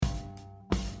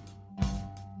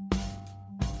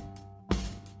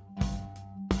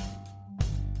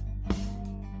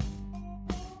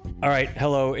All right,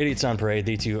 hello, Idiots on Parade,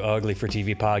 the Too Ugly for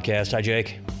TV podcast. Hi,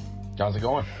 Jake. How's it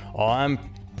going? Oh,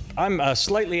 I'm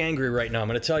slightly angry right now. I'm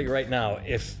going to tell you right now.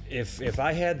 If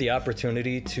I had the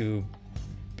opportunity to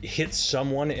hit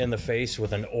someone in the face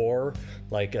with an oar,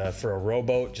 like for a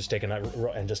rowboat, just taking that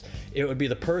and just it would be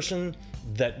the person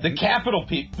that the Capitol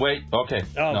people. Wait, okay,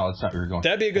 no, that's not where you're going.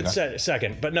 That'd be a good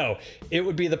second, but no, it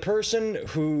would be the person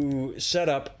who set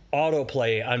up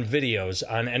autoplay on videos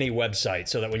on any website,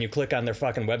 so that when you click on their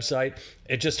fucking website,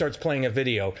 it just starts playing a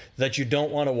video that you don't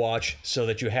want to watch, so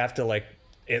that you have to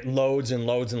it loads and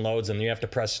loads and loads, and you have to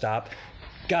press stop.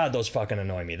 God, those fucking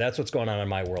annoy me. That's what's going on in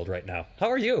my world right now. How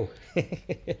are you?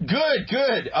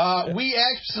 Good. We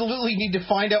absolutely need to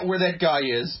find out where that guy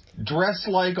is, dress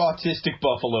like autistic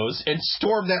buffaloes, and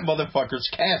storm that motherfucker's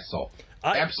castle.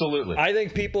 Absolutely. I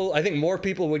think more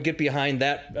people would get behind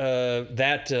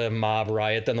that mob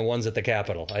riot than the ones at the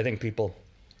Capitol. I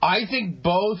think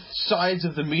both sides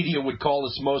of the media would call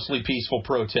us mostly peaceful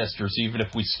protesters, even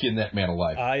if we skin that man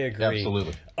alive. I agree.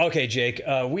 Absolutely. Okay, Jake,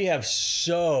 we have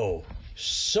so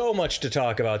much to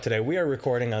talk about today. We are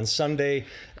recording on Sunday,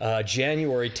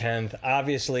 January 10th.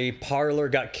 Obviously, Parler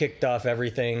got kicked off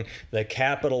everything. The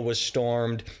Capitol was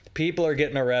stormed. People are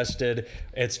getting arrested.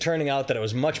 It's turning out that it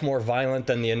was much more violent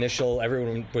than the initial.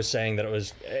 Everyone was saying that it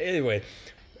was. Anyway,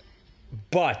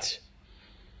 but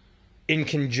in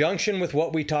conjunction with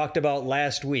what we talked about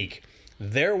last week,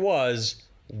 there was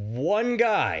one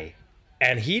guy,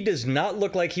 and he does not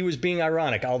look like he was being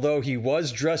ironic, although he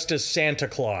was dressed as Santa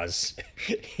Claus.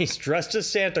 He's dressed as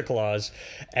Santa Claus,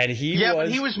 and but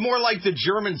he was more like the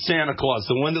German Santa Claus,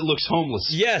 the one that looks homeless.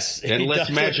 Yes, and less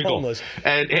magical,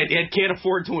 and can't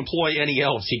afford to employ any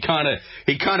elves. He kind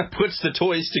of puts the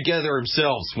toys together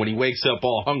himself when he wakes up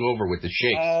all hungover with the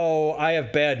shakes. Oh, I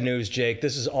have bad news, Jake.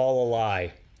 This is all a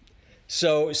lie.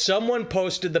 So someone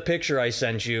posted the picture I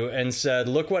sent you and said,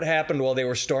 "Look what happened while they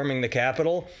were storming the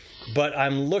Capitol." But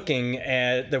I'm looking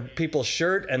at the people's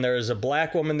shirt, and there's a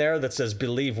black woman there that says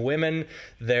 "Believe Women."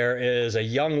 There is a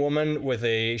young woman with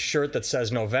a shirt that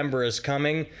says "November is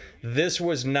coming." This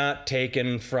was not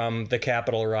taken from the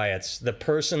Capitol riots. The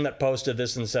person that posted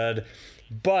this and said,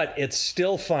 but it's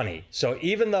still funny. So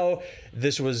even though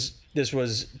this was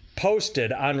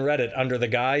posted on Reddit under the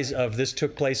guise of this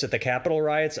took place at the Capitol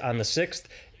riots on the 6th,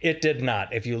 it did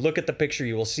not. If you look at the picture,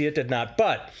 you will see it did not.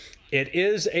 But it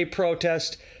is a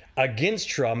protest against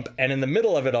Trump, and in the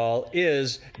middle of it all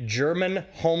is German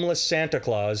homeless Santa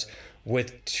Claus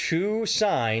with two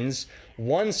signs.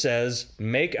 One says,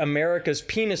 "Make America's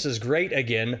penises great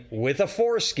again," with a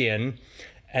foreskin,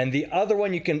 and the other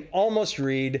one you can almost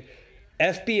read,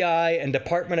 "FBI and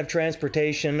Department of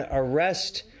Transportation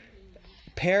arrest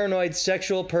paranoid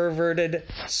sexual perverted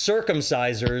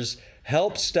circumcisers,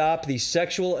 help stop the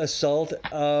sexual assault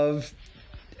of..."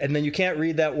 And then you can't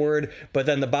read that word, but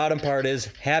then the bottom part is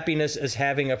 "happiness is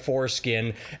having a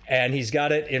foreskin," and he's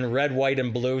got it in red, white,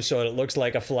 and blue, so it looks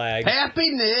like a flag.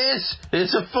 Happiness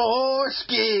is a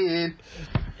foreskin.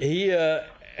 He, I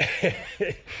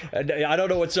don't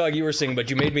know what song you were singing, but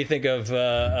you made me think of,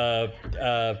 Bob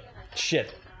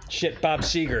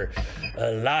Seger.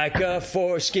 Like a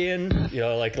foreskin,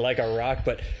 like a rock,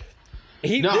 but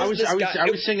I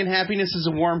was singing "Happiness is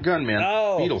a Warm Gun," man.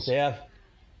 Oh, Beatles. Yeah.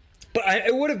 But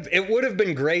it would have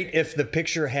been great if the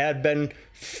picture had been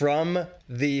from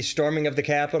the storming of the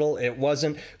Capitol. It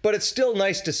wasn't, but it's still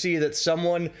nice to see that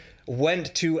someone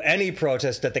went to any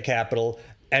protest at the Capitol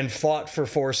and fought for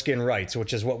foreskin rights,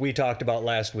 which is what we talked about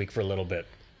last week for a little bit.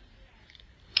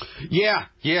 Yeah.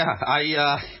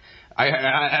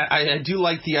 I do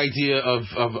like the idea of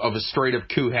a straight up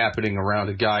coup happening around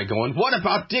a guy going, "What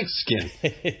about dick skin?"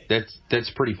 That's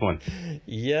pretty fun.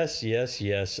 Yes.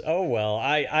 Oh well,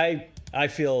 I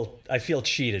feel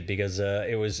cheated because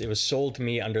it was sold to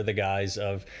me under the guise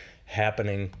of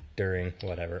happening during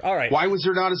whatever. All right. Why was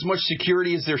there not as much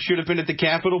security as there should have been at the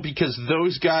Capitol? Because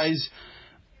those guys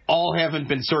all haven't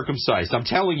been circumcised. I'm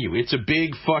telling you, it's a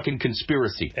big fucking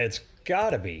conspiracy. It's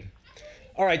gotta be.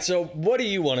 All right, so what do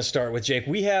you want to start with, Jake?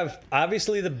 We have,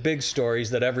 obviously, the big stories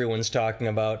that everyone's talking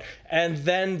about, and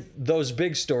then those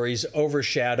big stories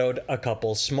overshadowed a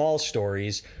couple small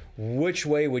stories. Which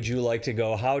way would you like to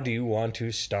go? How do you want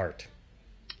to start?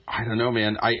 I don't know,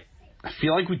 man. I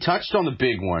feel like we touched on the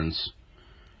big ones.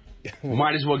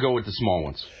 Might as well go with the small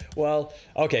ones. Well,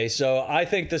 okay, so I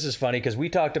think this is funny because we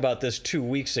talked about this 2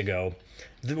 weeks ago.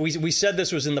 We said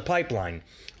this was in the pipeline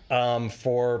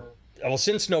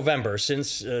since November,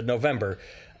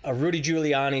 Rudy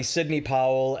Giuliani, Sidney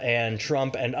Powell, and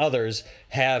Trump and others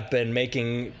have been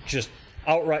making just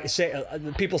outright,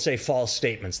 people say false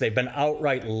statements. They've been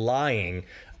outright lying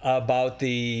about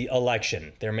the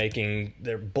election. They're making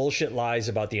their bullshit lies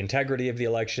about the integrity of the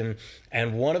election.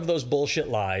 And one of those bullshit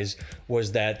lies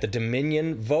was that the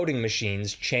Dominion voting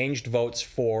machines changed votes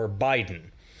for Biden.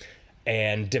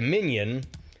 And Dominion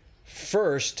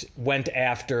first went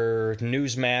after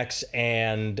Newsmax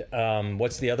and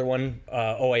what's the other one?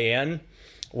 OAN.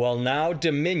 Well, now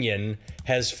Dominion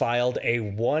has filed a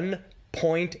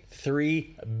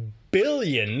 $1.3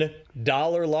 billion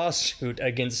lawsuit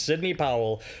against Sidney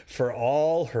Powell for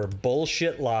all her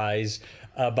bullshit lies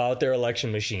about their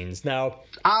election machines. Now,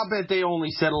 I'll bet they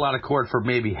only settle out of court for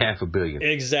maybe $500 million.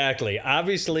 Exactly.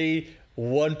 Obviously,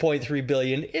 1.3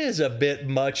 billion is a bit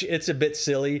much. It's a bit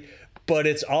silly, but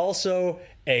it's also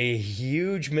a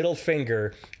huge middle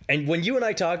finger. And when you and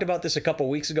I talked about this a couple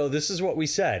weeks ago, this is what we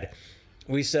said.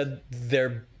 We said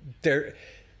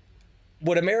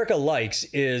what America likes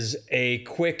is a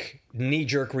quick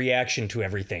knee-jerk reaction to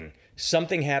everything.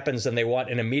 Something happens and they want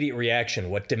an immediate reaction.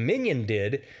 What Dominion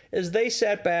did is they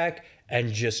sat back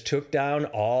and just took down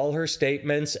all her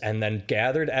statements and then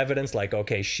gathered evidence like,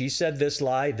 okay, she said this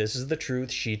lie, this is the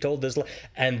truth, she told this lie.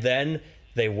 And then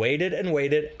they waited and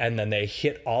waited, and then they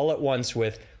hit all at once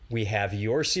with, we have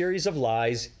your series of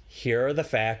lies, here are the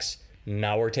facts,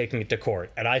 now we're taking it to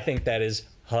court. And I think that is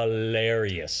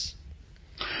hilarious.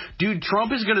 Dude,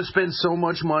 Trump is going to spend so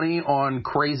much money on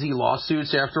crazy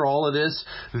lawsuits after all of this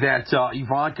that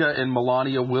Ivanka and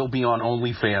Melania will be on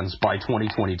OnlyFans by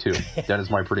 2022. That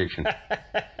is my prediction.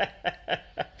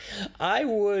 I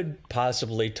would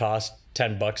possibly toss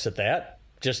 $10 at that.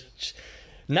 Just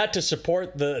not to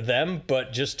support them,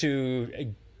 but just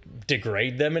to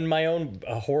degrade them in my own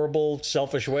horrible,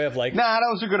 selfish way of like. Nah,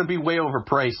 those are going to be way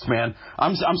overpriced, man.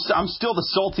 I'm still the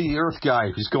salty earth guy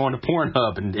who's going to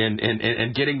Pornhub and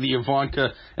getting the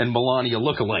Ivanka and Melania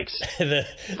lookalikes. the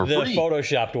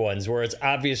photoshopped ones where it's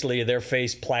obviously their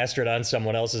face plastered on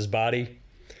someone else's body.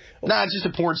 Nah, it's just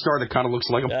a porn star that kind of looks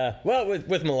like them. Well,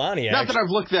 with Melania. Not that I've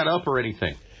looked that up or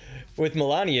anything. With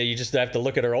Melania, you just have to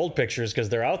look at her old pictures because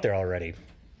they're out there already.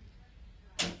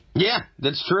 Yeah,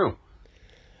 that's true.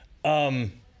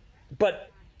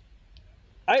 But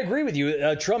I agree with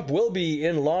you. Trump will be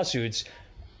in lawsuits.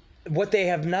 What they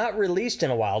have not released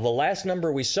in a while, the last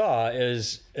number we saw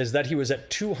is that he was at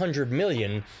 200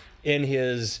 million in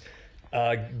his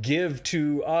give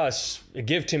to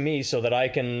me so that I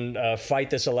can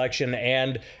fight this election.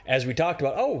 And as we talked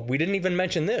about, we didn't even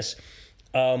mention this.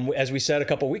 As we said a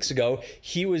couple weeks ago,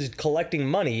 he was collecting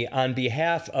money on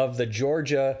behalf of the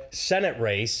Georgia Senate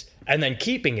race and then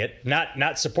keeping it,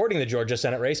 not supporting the Georgia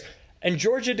Senate race. And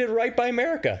Georgia did right by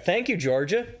America. Thank you,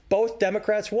 Georgia. Both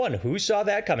Democrats won. Who saw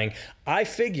that coming? I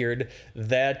figured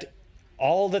that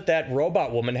all that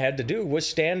robot woman had to do was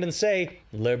stand and say,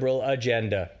 liberal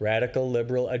agenda, radical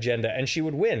liberal agenda, and she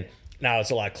would win. Now,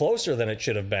 it's a lot closer than it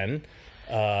should have been,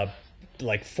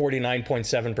 like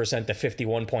 49.7% to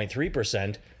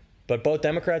 51.3%, but both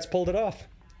Democrats pulled it off.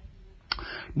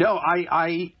 No,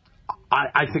 I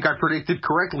think I predicted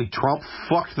correctly. Trump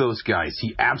fucked those guys.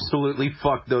 He absolutely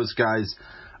fucked those guys.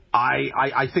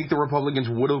 I think the Republicans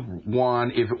would have won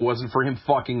if it wasn't for him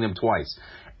fucking them twice.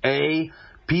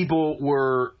 People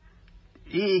were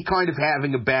kind of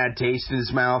having a bad taste in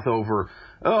his mouth over,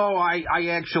 I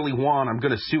actually won. I'm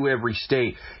going to sue every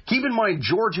state. Keep in mind,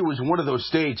 Georgia was one of those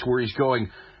states where he's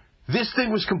going, this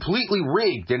thing was completely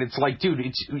rigged. And it's like, dude,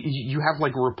 you have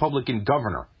like a Republican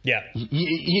governor. Yeah.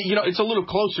 You know, it's a little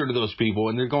closer to those people.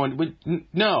 And they're going,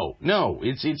 no,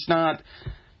 it's not.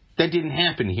 That didn't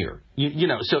happen here. You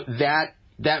know, so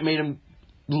that made him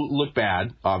look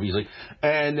bad, obviously.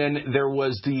 And then there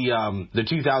was the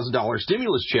 $2,000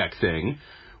 stimulus check thing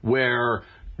where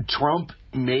Trump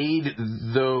made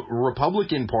the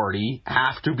Republican Party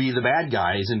have to be the bad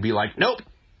guys and be like, nope,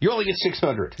 you only get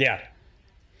 $600. Yeah.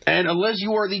 And unless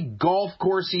you are the golf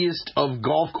coursiest of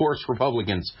golf course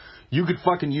Republicans, you could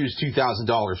fucking use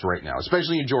 $2,000 right now,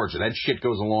 especially in Georgia. That shit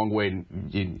goes a long way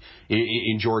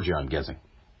in Georgia, I'm guessing.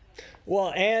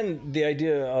 Well, and the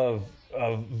idea of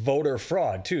voter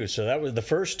fraud, too. So that was the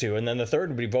first two. And then the third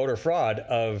would be voter fraud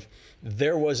of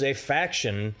there was a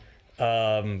faction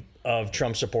of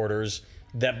Trump supporters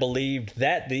that believed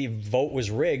that the vote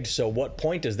was rigged. So what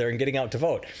point is there in getting out to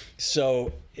vote?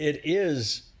 So it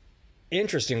is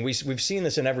interesting. We've seen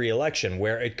this in every election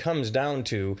where it comes down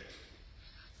to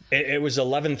it was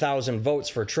 11,000 votes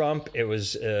for Trump. It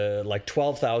was like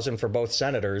 12,000 for both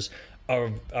senators,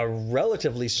 a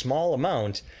relatively small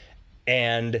amount.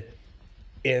 And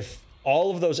if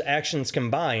all of those actions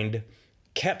combined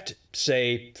kept,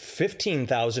 say,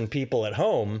 15,000 people at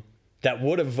home that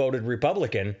would have voted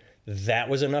Republican, that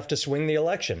was enough to swing the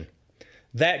election.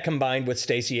 That combined with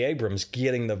Stacey Abrams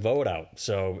getting the vote out.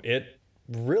 So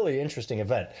really interesting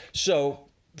event. So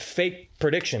fake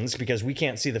predictions, because we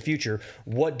can't see the future.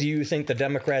 What do you think the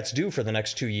Democrats do for the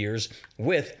next 2 years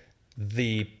with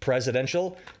the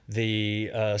presidential,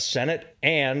 the Senate,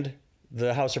 and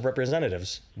the House of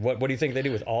Representatives? What do you think they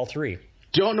do with all three?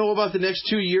 Don't know about the next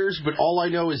 2 years, but all I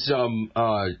know is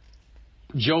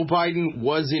Joe Biden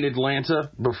was in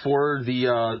Atlanta before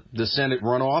the Senate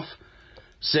runoff,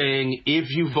 saying if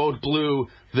you vote blue,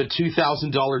 the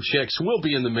 $2,000 checks will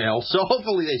be in the mail. So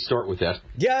hopefully they start with that.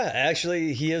 Yeah,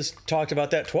 actually, he has talked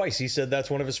about that twice. He said that's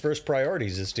one of his first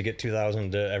priorities is to get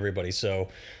 $2,000 to everybody. So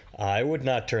I would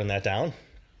not turn that down.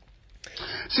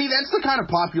 See, that's the kind of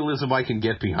populism I can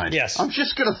get behind. Yes. I'm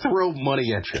just going to throw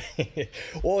money at you.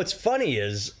 Well, what's funny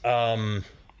is I'm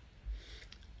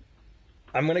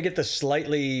going to get this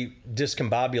slightly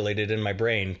discombobulated in my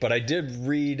brain, but I did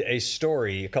read a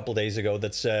story a couple days ago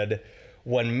that said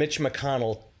when Mitch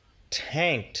McConnell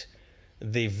tanked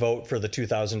the vote for the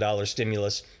 $2,000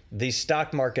 stimulus, the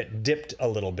stock market dipped a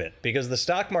little bit because the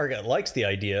stock market likes the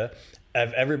idea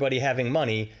of everybody having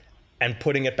money and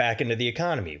putting it back into the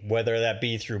economy, whether that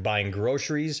be through buying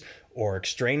groceries or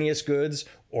extraneous goods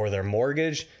or their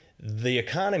mortgage. The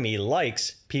economy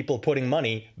likes people putting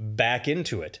money back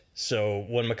into it. So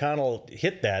when McConnell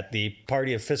hit that, the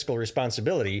party of fiscal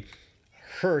responsibility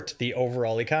hurt the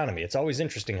overall economy. It's always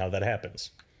interesting how that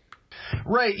happens.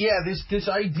 Right, yeah, this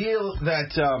idea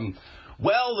that,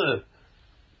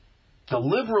 the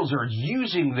liberals are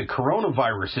using the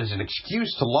coronavirus as an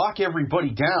excuse to lock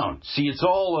everybody down. See, it's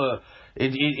all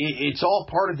it's all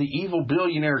part of the evil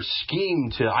billionaire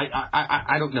scheme to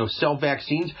I don't know, sell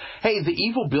vaccines. Hey, the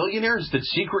evil billionaires that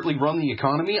secretly run the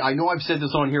economy. I know I've said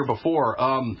this on here before.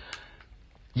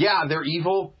 Yeah, they're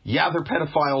evil. Yeah, they're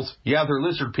pedophiles. Yeah, they're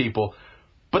lizard people.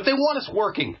 But they want us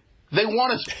working. They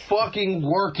want us fucking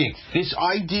working. This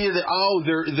idea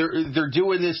that they're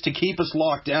doing this to keep us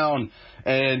locked down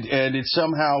and it's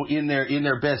somehow in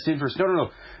their best interest.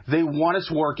 No. They want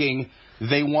us working.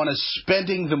 They want us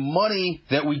spending the money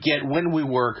that we get when we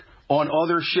work on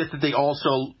other shit that they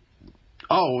also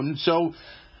own. So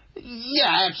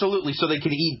yeah, absolutely. So they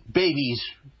can eat babies,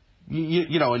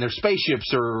 you know, in their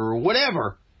spaceships or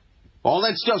whatever. All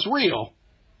that stuff's real,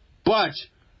 but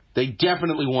they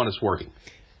definitely want us working.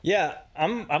 Yeah,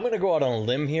 I'm going to go out on a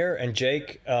limb here, and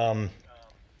Jake,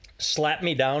 slap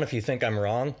me down if you think I'm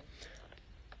wrong.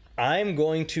 I'm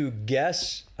going to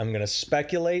guess, I'm going to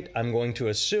speculate, I'm going to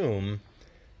assume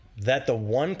that the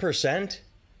 1%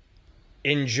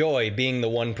 enjoy being the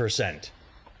 1%.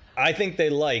 I think they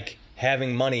like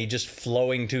having money just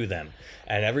flowing to them.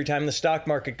 And every time the stock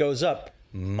market goes up,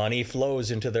 money flows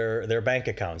into their bank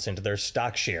accounts, into their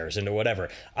stock shares, into whatever.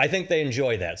 I think they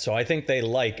enjoy that. So I think they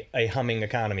like a humming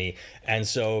economy. And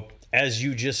so, as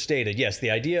you just stated, yes,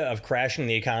 the idea of crashing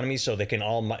the economy so they can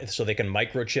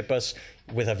microchip us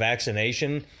with a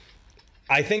vaccination,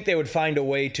 I think they would find a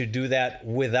way to do that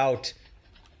without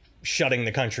shutting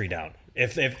the country down.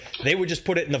 If they would just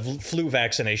put it in the flu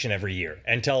vaccination every year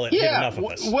until it hit enough of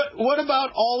us. What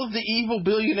about all of the evil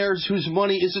billionaires whose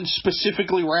money isn't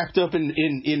specifically wrapped up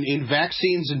in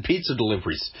vaccines and pizza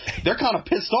deliveries? They're kind of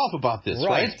pissed off about this,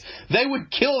 right? They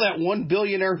would kill that one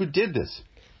billionaire who did this.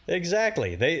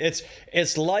 Exactly.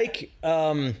 It's like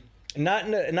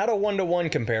not a one-to-one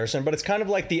comparison, but it's kind of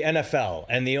like the NFL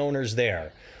and the owners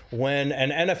there. When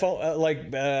an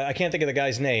NFL, I can't think of the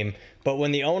guy's name, but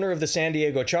when the owner of the San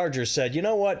Diego Chargers said, you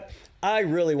know what, I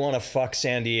really want to fuck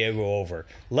San Diego over.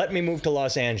 Let me move to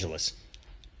Los Angeles.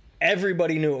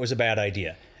 Everybody knew it was a bad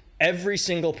idea. Every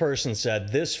single person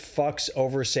said, this fucks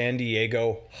over San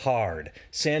Diego hard.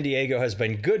 San Diego has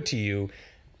been good to you.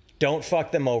 Don't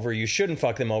fuck them over. You shouldn't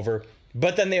fuck them over.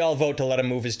 But then they all vote to let him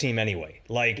move his team anyway.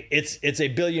 Like, it's a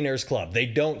billionaires club. They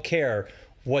don't care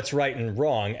what's right and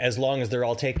wrong as long as they're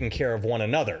all taking care of one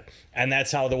another. And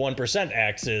that's how the 1%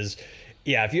 acts is,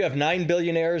 yeah, if you have 9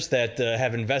 billionaires that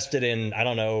have invested in, I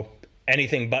don't know,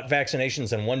 anything but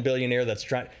vaccinations and 1 billionaire that's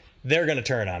trying, they're going to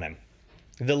turn on him.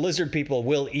 The lizard people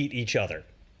will eat each other.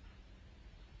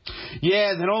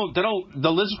 Yeah, the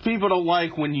lizard people don't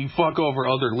like when you fuck over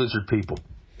other lizard people.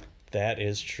 That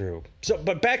is true. So,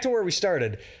 but back to where we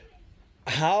started.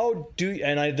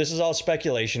 This is all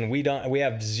speculation. We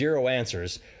have zero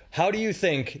answers. How do you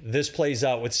think this plays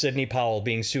out with Sidney Powell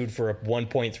being sued for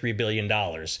 $1.3 billion?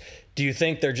 Do you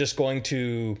think they're just going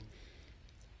to,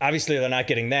 obviously they're not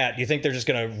getting that. Do you think they're just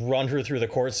going to run her through the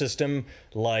court system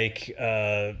like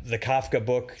the Kafka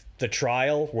book, The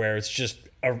Trial, where it's just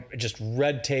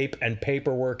red tape and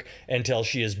paperwork until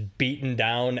she is beaten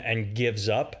down and gives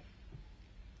up?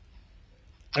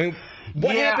 I mean,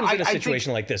 what happens in a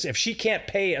situation like this? If she can't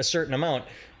pay a certain amount,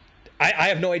 I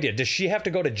have no idea. Does she have to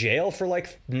go to jail for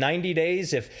like 90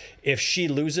 days if she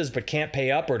loses but can't pay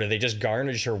up, or do they just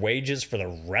garnish her wages for the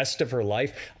rest of her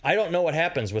life? I don't know what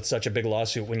happens with such a big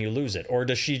lawsuit when you lose it. Or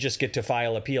does she just get to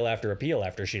file appeal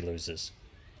after she loses?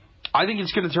 I think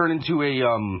it's going to turn into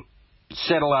a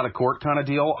settle out of court kind of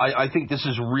deal. I think this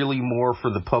is really more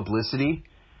for the publicity.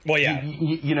 Well, yeah.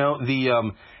 You know,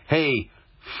 hey,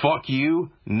 fuck you.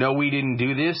 No, we didn't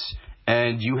do this.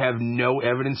 And you have no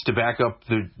evidence to back up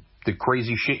the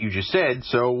crazy shit you just said,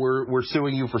 so we're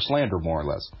suing you for slander, more or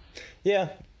less. Yeah,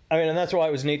 I mean, and that's why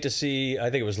it was neat to see, I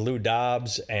think it was Lou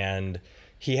Dobbs, and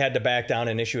he had to back down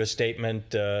and issue a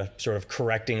statement sort of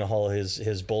correcting all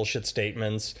his bullshit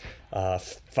statements.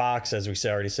 Fox, as we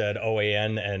already said,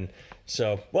 OAN, and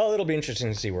so, well, it'll be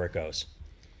interesting to see where it goes.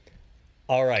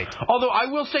 All right. Although I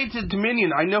will say to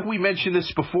Dominion, I know we mentioned this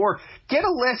before, get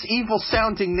a less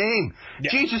evil-sounding name.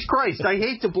 Yeah. Jesus Christ, I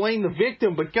hate to blame the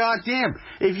victim, but goddamn,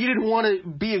 if you didn't want to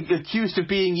be accused of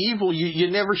being evil,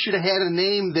 you never should have had a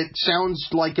name that sounds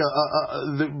like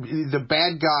the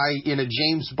bad guy in a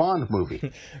James Bond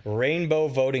movie. Rainbow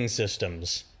voting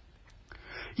systems.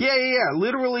 Yeah.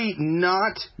 Literally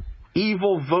not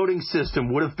evil voting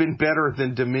system would have been better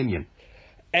than Dominion.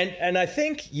 And I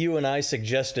think you and I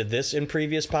suggested this in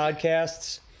previous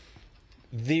podcasts.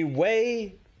 The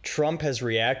way Trump has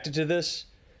reacted to this,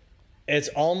 it's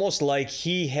almost like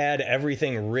he had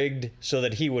everything rigged so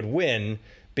that he would win,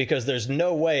 because there's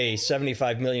no way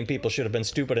 75 million people should have been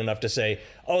stupid enough to say,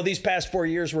 oh, these past 4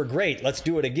 years were great, let's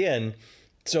do it again.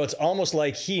 So it's almost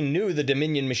like he knew the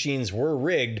Dominion machines were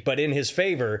rigged, but in his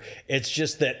favor. It's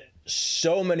just that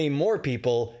so many more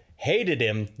people hated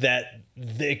him that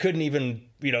they couldn't even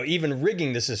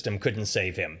rigging the system couldn't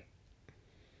save him.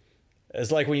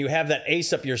 It's like when you have that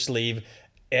ace up your sleeve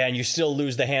and you still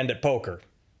lose the hand at poker.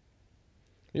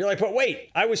 You're like, but wait,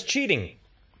 I was cheating.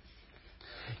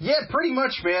 Yeah, pretty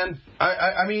much, man.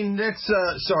 I mean, that's,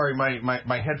 sorry,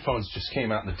 my headphones just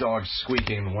came out and the dog's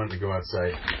squeaking and wanted to go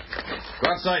outside.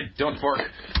 Go outside, don't bark.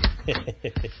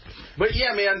 But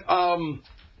yeah, man,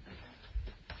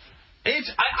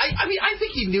 I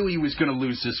think he knew he was going to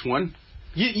lose this one.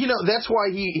 You know, that's why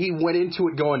he went into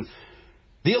it going,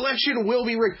 the election will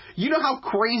be rigged. You know how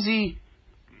crazy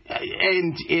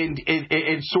and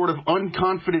sort of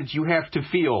unconfident you have to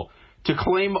feel to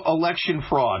claim election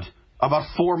fraud about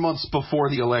 4 months before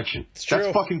the election. It's true.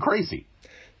 That's fucking crazy.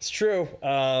 It's true.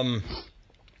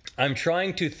 I'm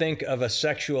trying to think of a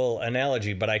sexual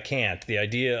analogy, but I can't. The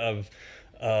idea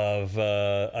of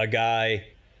a guy,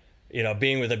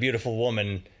 being with a beautiful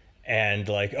woman and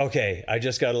like, okay, I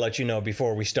just got to let you know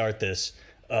before we start this,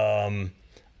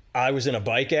 I was in a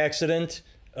bike accident,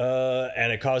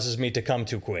 and it causes me to come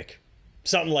too quick.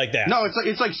 Something like that. No,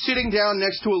 it's like sitting down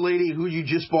next to a lady who you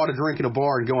just bought a drink in a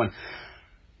bar and going,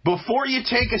 before you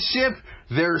take a sip,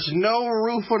 there's no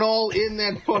Rohypnol in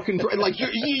that fucking drink. Like,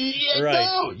 right.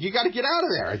 No, you got to get out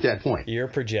of there at that point. You're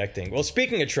projecting. Well,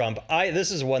 speaking of Trump, this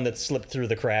is one that slipped through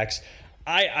the cracks.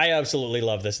 I absolutely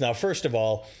love this. Now, first of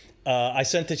all, I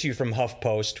sent it to you from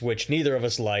HuffPost, which neither of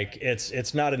us like.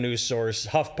 It's not a news source.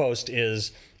 HuffPost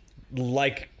is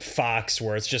like Fox,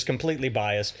 where it's just completely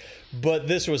biased. But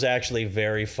this was actually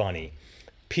very funny.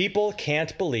 People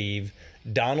can't believe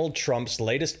Donald Trump's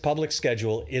latest public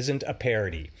schedule isn't a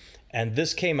parody. And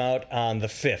this came out on the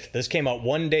 5th. This came out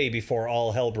one day before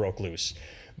all hell broke loose.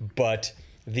 But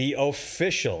the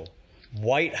official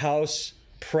White House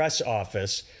press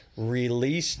office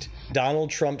released Donald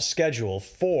Trump's schedule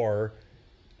for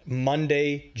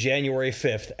Monday, January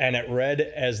 5th, and it read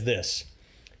as this: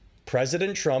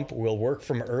 President Trump will work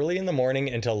from early in the morning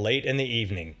until late in the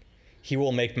evening. He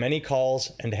will make many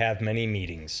calls and have many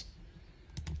meetings.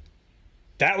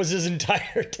 That was his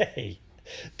entire day.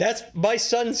 That's my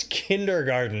son's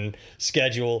kindergarten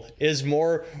schedule is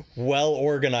more well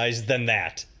organized than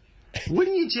that.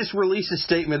 Wouldn't you just release a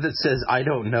statement that says, I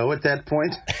don't know at that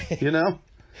point?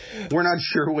 We're not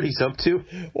sure what he's up to.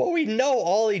 Well, we know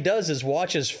all he does is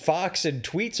watches Fox and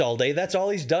tweets all day. That's all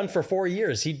he's done for 4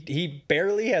 years. He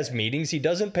barely has meetings. He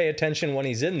doesn't pay attention when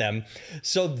he's in them.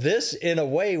 So this, in a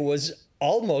way, was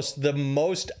almost the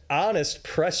most honest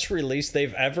press release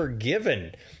they've ever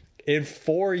given in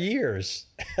 4 years.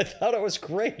 I thought it was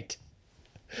great.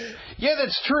 Yeah,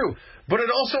 that's true. But it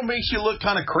also makes you look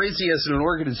kind of crazy as an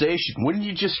organization. Wouldn't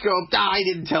you just go,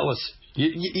 he didn't tell us?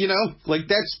 You know, like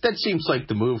that seems like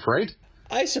the move, right?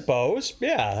 I suppose,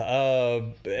 yeah.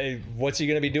 What's he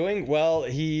going to be doing? Well,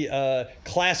 he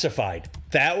classified.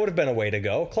 That would have been a way to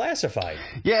go. Classified.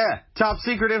 Yeah, top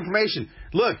secret information.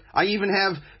 Look, I even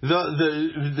have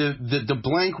the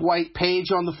blank white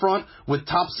page on the front with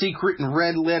top secret in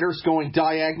red letters going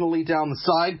diagonally down the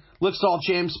side. Looks all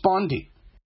James Bondy.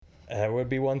 That would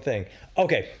be one thing.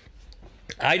 Okay,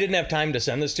 I didn't have time to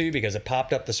send this to you because it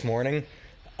popped up this morning.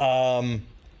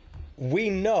 We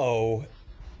know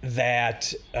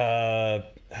that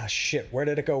shit. Where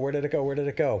did it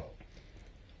go?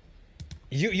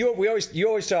 You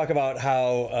always talk about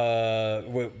how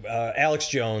Alex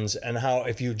Jones and how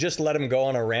if you just let him go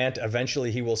on a rant,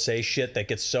 eventually he will say shit that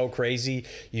gets so crazy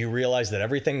you realize that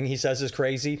everything he says is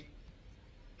crazy.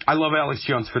 I love Alex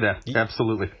Jones for that.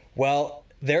 Absolutely. Well,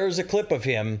 there's a clip of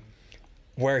him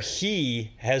where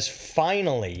he has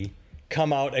finally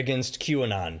come out against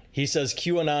QAnon. He says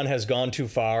QAnon has gone too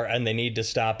far and they need to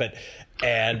stop it.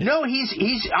 And no,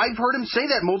 I've heard him say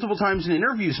that multiple times in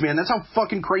interviews, man. That's how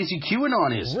fucking crazy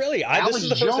QAnon is. Really? This is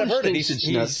the first I've heard it.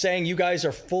 He's saying you guys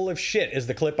are full of shit is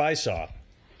the clip I saw.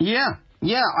 Yeah.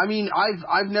 I mean,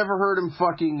 I've never heard him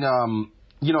fucking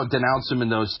denounce them in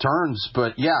those terms,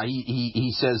 but yeah,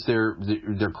 he says they're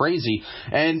crazy.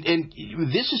 And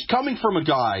this is coming from a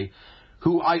guy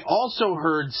who I also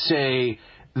heard say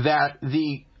that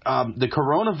the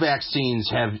corona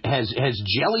vaccines has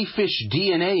jellyfish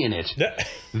DNA in it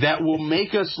that will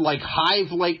make us like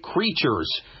hive-like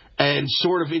creatures, and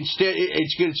sort of instead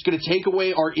it's going to take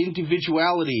away our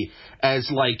individuality as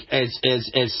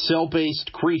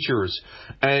cell-based creatures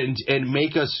and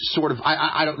make us sort of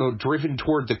I don't know, driven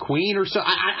toward the Queen or so.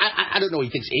 I don't know. He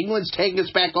thinks England's taking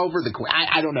us back over the Queen.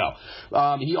 I don't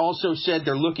know. He also said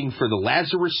they're looking for the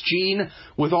Lazarus gene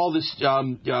with all this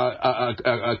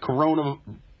corona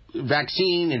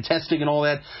vaccine and testing and all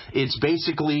that. It's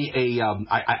basically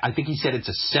I think he said it's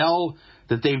a cell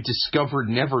that they've discovered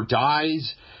never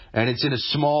dies, and it's in a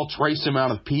small trace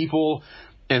amount of people,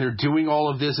 and they're doing all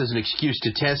of this as an excuse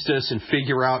to test us and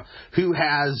figure out who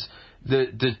has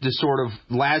the sort of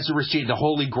Lazarus gene, the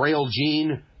Holy Grail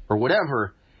gene, or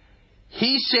whatever.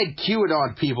 He said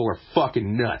QAnon people are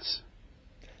fucking nuts.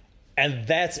 And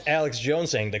that's Alex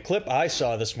Jones saying. The clip I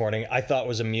saw this morning I thought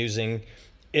was amusing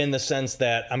in the sense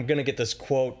that I'm going to get this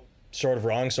quote sort of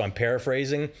wrong, so I'm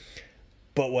paraphrasing.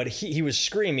 But what he was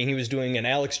screaming, he was doing an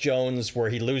Alex Jones where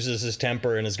he loses his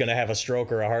temper and is going to have a stroke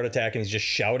or a heart attack, and he's just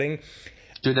shouting.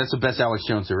 Dude, that's the best Alex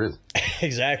Jones there is.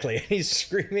 Exactly. He's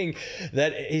screaming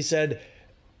that he said,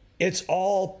 "It's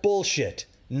all bullshit.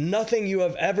 Nothing you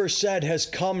have ever said has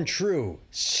come true.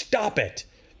 Stop it."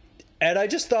 And I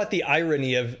just thought the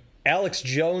irony of Alex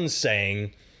Jones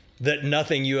saying that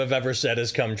nothing you have ever said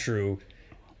has come true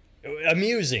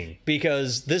amusing,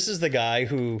 because this is the guy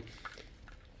who,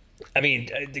 I mean,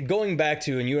 going back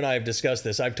to, and you and I have discussed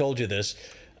this, I've told you this,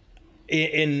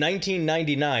 in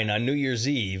 1999 on New Year's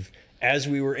Eve, as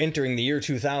we were entering the year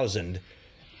 2000,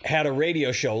 had a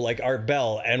radio show like Art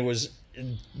Bell and was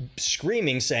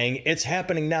screaming, saying, "It's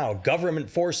happening now.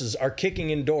 Government forces are kicking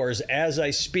in doors as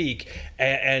I speak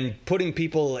and putting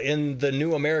people in the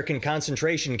new American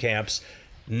concentration camps."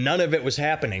 None of it was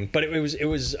happening, but it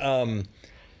was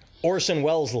Orson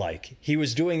Welles like. He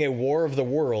was doing a War of the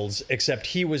Worlds, except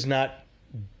he was not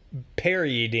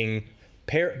parodying.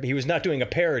 He was not doing a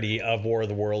parody of War of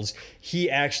the Worlds. He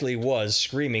actually was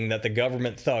screaming that the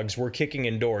government thugs were kicking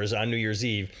in doors on New Year's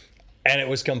Eve, and it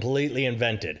was completely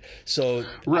invented. So,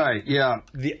 right, yeah.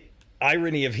 The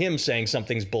irony of him saying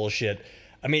something's bullshit.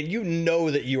 I mean, you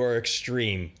know that you are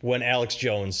extreme when Alex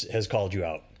Jones has called you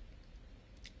out.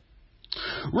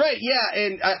 Right, yeah,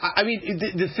 and I mean,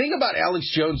 the thing about Alex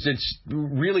Jones that's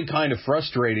really kind of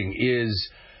frustrating is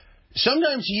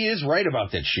sometimes he is right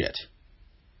about that shit.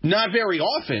 Not very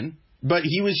often, but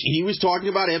he was talking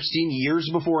about Epstein years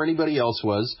before anybody else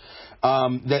was.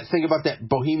 That thing about that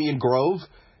Bohemian Grove,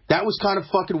 that was kind of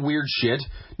fucking weird shit.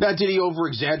 Now, did he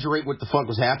over-exaggerate what the fuck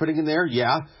was happening in there?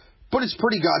 Yeah, but it's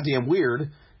pretty goddamn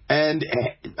weird. And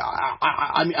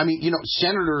I mean, you know,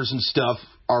 senators and stuff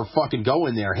are fucking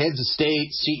going there, heads of state,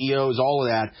 CEOs, all of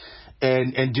that,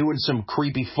 and doing some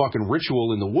creepy fucking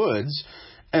ritual in the woods.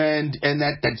 And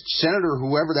that senator,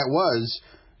 whoever that was,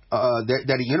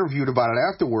 that he interviewed about it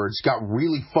afterwards, got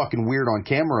really fucking weird on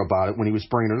camera about it when he was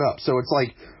bringing it up. So it's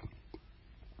like,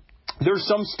 there's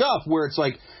some stuff where it's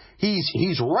like,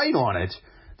 he's right on it.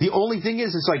 The only thing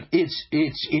is, it's like,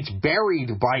 it's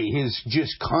buried by his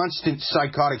just constant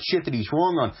psychotic shit that he's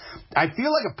wrong on. I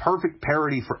feel like a perfect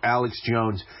parody for Alex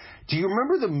Jones. Do you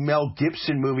remember the Mel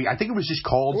Gibson movie? I think it was just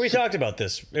called... We talked about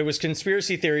this. It was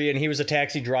Conspiracy Theory, and he was a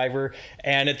taxi driver,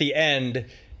 and at the end,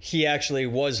 he actually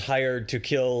was hired to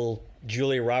kill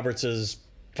Julia Roberts'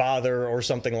 father or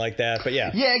something like that. But yeah.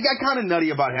 Yeah, it got kind of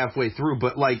nutty about halfway through,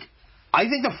 but like, I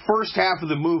think the first half of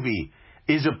the movie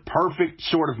is a perfect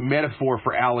sort of metaphor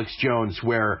for Alex Jones,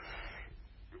 where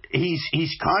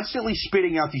he's constantly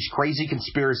spitting out these crazy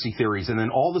conspiracy theories, and then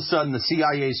all of a sudden the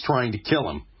CIA is trying to kill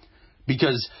him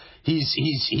because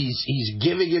he's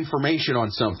giving information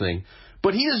on something,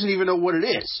 but he doesn't even know what it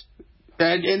is.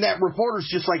 And that reporter's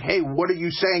just like, hey, what are you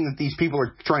saying that these people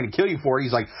are trying to kill you for?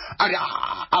 He's like,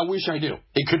 I wish I knew.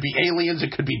 It could be aliens.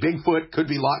 It could be Bigfoot. Could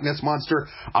be Loch Ness Monster.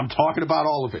 I'm talking about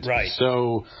all of it. Right.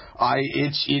 So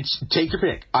it's take your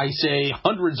pick. I say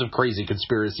hundreds of crazy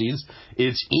conspiracies.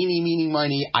 It's eeny, meeny,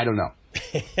 miny. I don't know.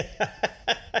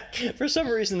 For some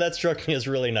reason, that struck me as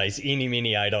really nice. Eeny,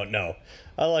 meeny, I don't know.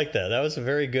 I like that. That was a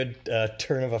very good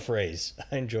turn of a phrase.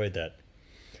 I enjoyed that.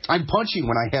 I'm punchy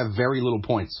when I have very little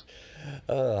points.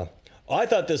 I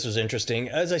thought this was interesting.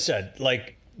 As I said,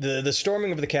 like the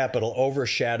storming of the Capitol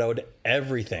overshadowed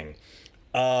everything.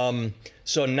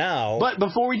 So now, but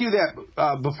before we do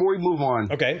that, before we move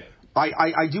on, okay,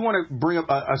 I do want to bring up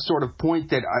a sort of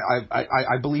point that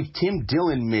I believe Tim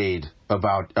Dillon made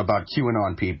about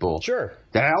QAnon people. Sure.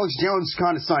 That Alex Jones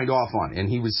kind of signed off on, and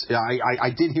he was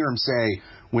I did hear him say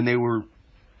when they were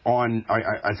on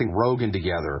I think Rogan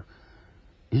together.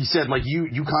 He said, like, you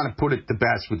kind of put it the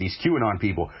best with these QAnon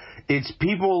people. It's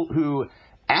people who,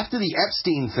 after the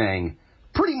Epstein thing,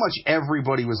 pretty much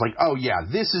everybody was like, oh, yeah,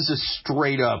 this is a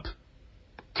straight-up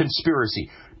conspiracy.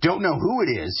 Don't know who it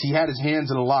is. He had his hands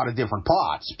in a lot of different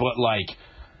pots, but, like,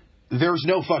 there's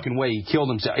no fucking way he killed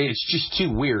himself. It's just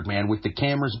too weird, man, with the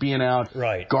cameras being out,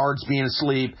 right, guards being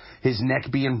asleep, his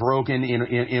neck being broken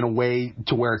in a way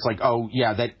to where it's like, oh,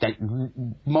 yeah, that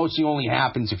mostly only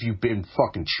happens if you've been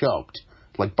fucking choked.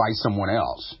 Like by someone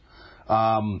else.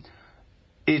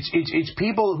 It's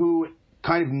people who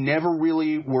kind of never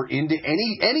really were into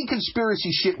any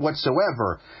conspiracy shit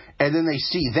whatsoever, and then they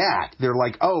see that they're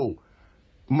like, oh,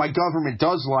 my government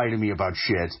does lie to me about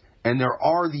shit, and there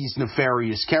are these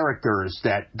nefarious characters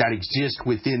that exist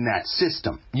within that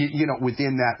system. You know,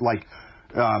 within that like.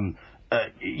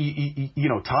 You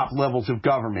know, top levels of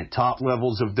government, top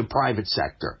levels of the private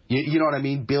sector. You know what I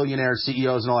mean? Billionaire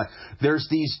CEOs and all that. There's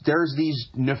these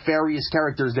nefarious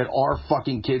characters that are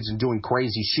fucking kids and doing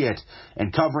crazy shit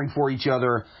and covering for each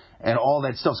other and all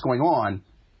that stuff's going on.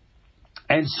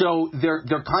 And so their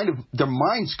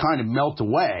minds kind of melt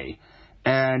away,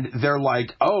 and they're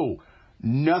like, oh,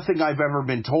 nothing I've ever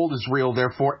been told is real,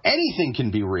 therefore anything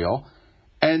can be real.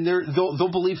 And they'll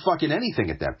believe fucking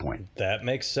anything at that point. That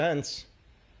makes sense.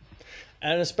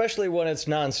 And especially when it's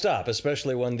nonstop,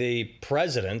 especially when the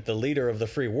president, the leader of the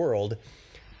free world,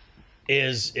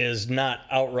 is not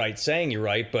outright saying you're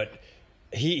right, but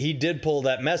he did pull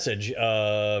that message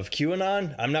of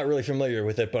QAnon. I'm not really familiar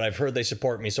with it, but I've heard they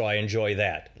support me, so I enjoy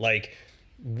that. Like,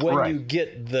 when you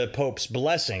get the Pope's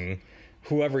blessing,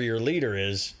 whoever your leader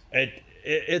is,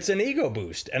 it's an ego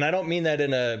boost. And I don't mean that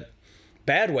in a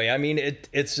bad way. I mean,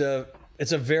 it's a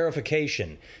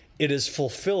verification. It is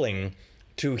fulfilling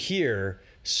to hear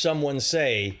someone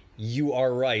say you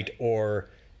are right or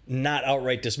not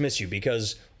outright dismiss you,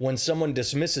 because when someone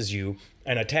dismisses you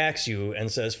and attacks you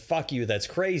and says fuck you, that's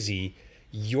crazy,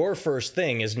 your first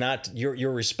thing is not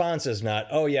your response is not,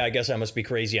 oh yeah, I guess I must be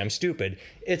crazy, I'm stupid.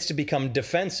 It's to become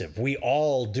defensive. We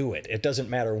all do it. It doesn't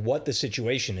matter what the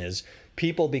situation is.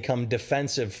 People become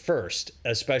defensive first,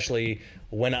 especially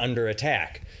when under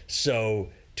attack. So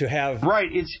to have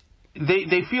it's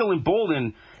they feel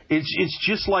emboldened. It's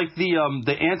just like the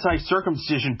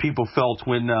anti-circumcision people felt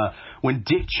when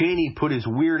Dick Cheney put his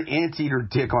weird anteater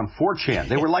dick on 4chan.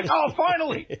 They were like, oh,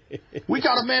 finally, we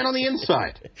got a man on the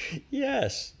inside.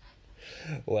 Yes.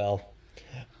 Well,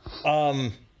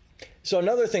 so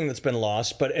another thing that's been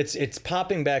lost, but it's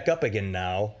popping back up again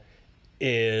now,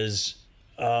 is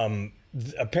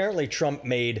apparently Trump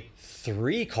made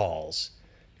 3 calls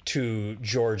to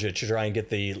Georgia to try and get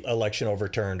the election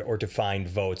overturned, or to find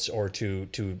votes, or to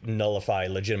nullify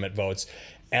legitimate votes.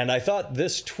 And I thought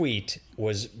this tweet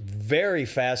was very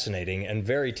fascinating and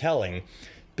very telling,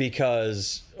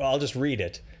 because I'll just read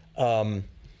it.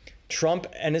 Trump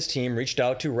and his team reached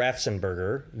out to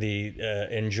Raffensperger,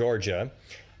 in Georgia,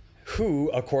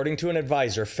 who, according to an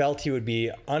advisor, felt he would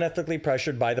be unethically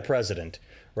pressured by the president.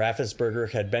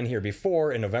 Raffensperger had been here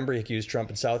before. In November, he accused Trump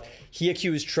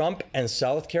and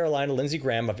South Carolina Lindsey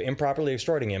Graham of improperly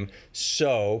extorting him.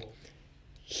 So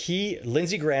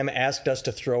Lindsey Graham asked us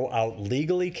to throw out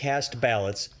legally cast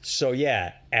ballots. So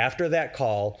yeah, after that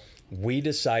call, we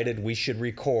decided we should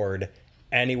record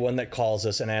anyone that calls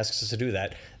us and asks us to do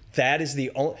that. That is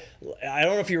the only. I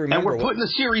don't know if you remember. And we're putting the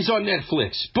series on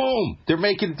Netflix. Boom! They're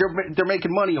making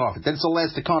money off it. That's the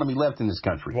last economy left in this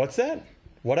country. What's that?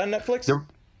 What on Netflix?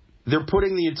 They're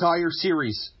putting the entire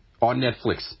series on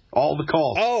Netflix. All the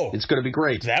calls. Oh, it's going to be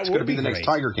great. It's going to be the next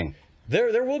Tiger King.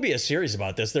 There will be a series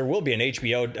about this. There will be an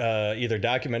HBO either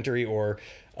documentary or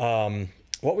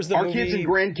what was the movie? Our kids and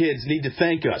grandkids need to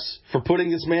thank us for putting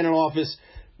this man in office.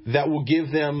 That will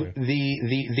give them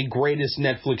the greatest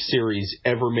Netflix series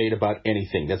ever made about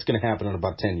anything. That's going to happen in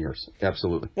about 10 years.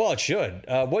 Absolutely. Well, it should.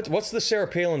 What's the Sarah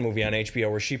Palin movie on HBO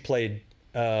where she played,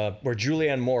 where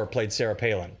Julianne Moore played Sarah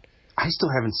Palin? I still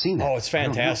haven't seen that. Oh, it's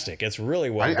fantastic. It's really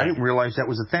well done. I didn't realize that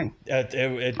was a thing.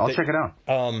 I'll check it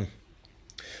out.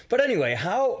 But anyway,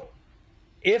 how,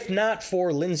 if not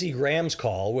for Lindsey Graham's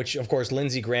call, which of course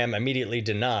Lindsey Graham immediately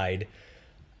denied,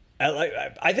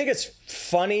 I think it's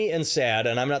funny and sad,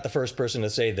 and I'm not the first person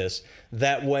to say this,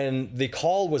 that when the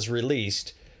call was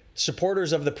released,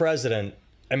 supporters of the president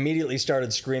immediately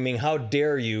started screaming, "How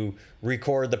dare you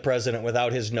record the president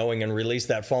without his knowing and release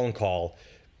that phone call?"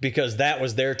 Because that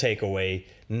was their takeaway,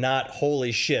 not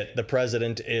 "holy shit, the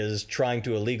president is trying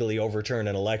to illegally overturn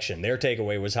an election." Their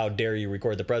takeaway was, "How dare you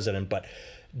record the president?" But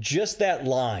just that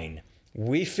line,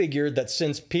 we figured that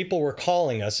since people were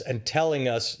calling us and telling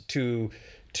us to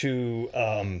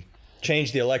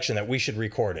change the election, that we should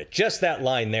record it. Just that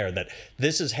line there, that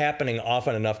this is happening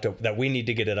often enough that we need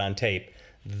to get it on tape.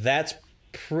 That's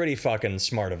pretty fucking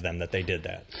smart of them that they did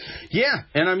that. Yeah,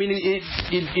 and I mean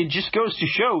it just goes to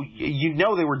show,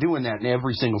 they were doing that in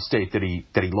every single state that he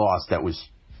lost. That was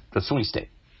a swing state.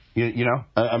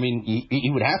 I mean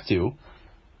he would have to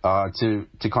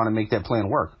kind of make that plan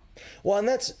work. Well, and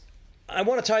I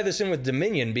want to tie this in with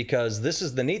Dominion, because this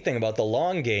is the neat thing about the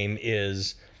long game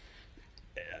is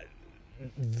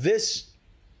this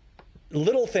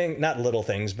little thing, not little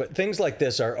things, but things like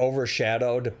this are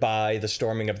overshadowed by the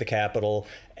storming of the Capitol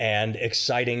and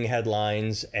exciting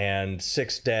headlines and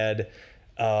 6 dead.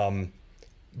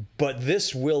 But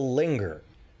this will linger.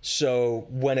 So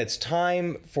when it's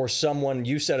time for someone,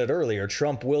 you said it earlier,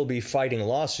 Trump will be fighting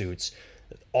lawsuits.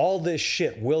 All this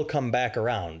shit will come back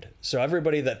around. So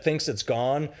everybody that thinks it's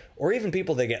gone, or even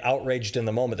people that get outraged in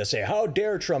the moment that say, "How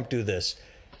dare Trump do this?"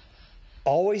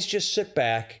 Always just sit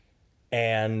back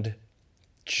and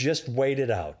just wait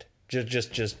it out.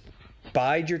 Just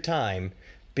bide your time,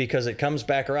 because it comes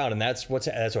back around. And that's what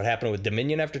happened with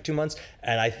Dominion after 2 months.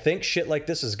 And I think shit like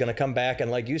this is going to come back. And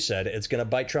like you said, it's going to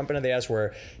bite Trump into the ass,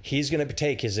 where he's going to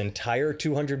take his entire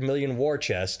 200 million war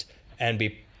chest and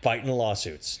be fighting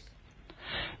lawsuits.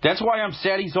 That's why I'm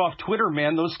sad he's off Twitter,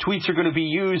 man. Those tweets are going to be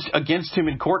used against him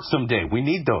in court someday. We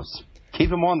need those.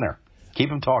 Keep him on there. Keep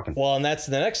him talking. Well, and that's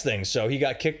the next thing. So he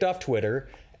got kicked off Twitter,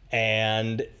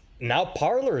 and now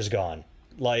Parler is gone.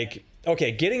 Like,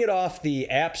 okay, getting it off the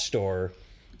App Store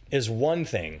is one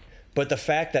thing, but the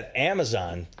fact that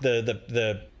Amazon,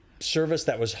 the service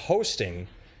that was hosting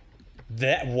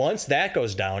that, once that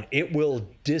goes down, it will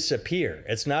disappear.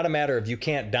 It's not a matter of you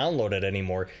can't download it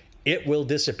anymore. It will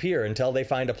disappear until they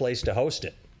find a place to host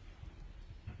it.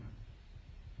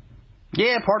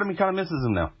 Yeah, part of me kind of misses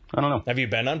him now. I don't know. Have you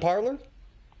been on Parler?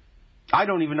 I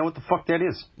don't even know what the fuck that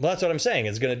is. Well, that's what I'm saying.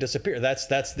 It's going to disappear.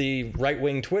 That's the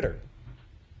right-wing Twitter.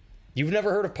 You've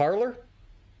never heard of Parler?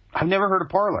 I've never heard of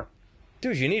Parler.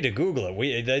 Dude, you need to Google it.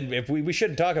 We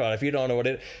shouldn't talk about it if you don't know what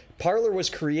it is. Parler was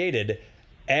created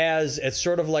as, it's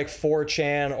sort of like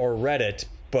 4chan or Reddit,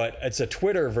 but it's a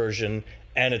Twitter version,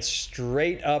 and it's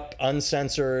straight up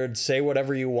uncensored, say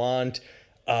whatever you want.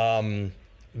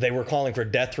 They were calling for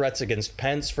death threats against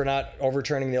Pence for not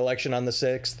overturning the election on the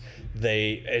 6th.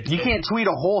 You can't tweet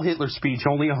a whole Hitler speech,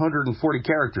 only 140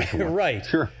 characters. Right.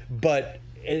 Sure. But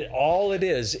all it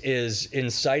is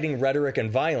inciting rhetoric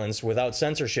and violence without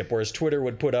censorship, whereas Twitter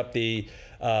would put up the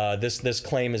this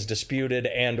claim is disputed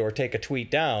and or take a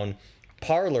tweet down.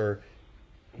 Parler,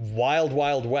 wild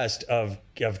west of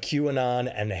QAnon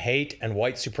and hate and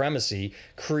white supremacy,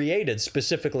 created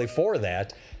specifically for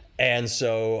that. And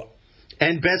so...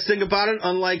 And best thing about it,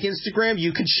 unlike Instagram,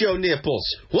 you can show nipples.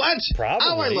 What? Probably.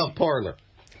 Oh, I love Parler.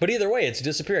 But either way, it's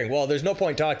disappearing. Well, there's no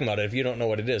point talking about it if you don't know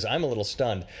what it is. I'm a little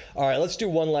stunned. All right, let's do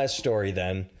one last story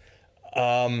then.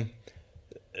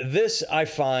 This I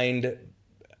find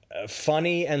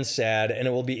funny and sad, and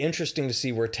it will be interesting to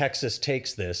see where Texas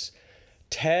takes this.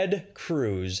 Ted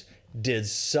Cruz did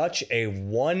such a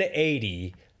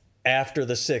 180 after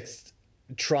the 6th,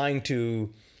 trying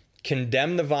to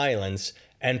condemn the violence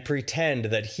and pretend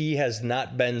that he has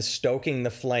not been stoking the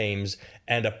flames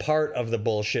and a part of the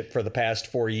bullshit for the past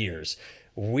 4 years.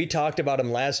 We talked about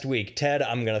him last week. Ted,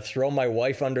 I'm going to throw my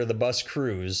wife under the bus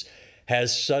Cruz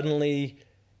has suddenly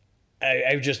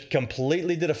I just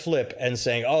completely did a flip and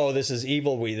saying, oh, this is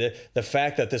evil. The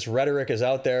fact that this rhetoric is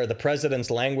out there, the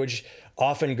president's language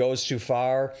often goes too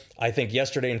far. I think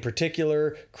yesterday in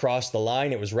particular crossed the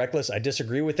line. It was reckless. I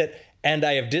disagree with it. And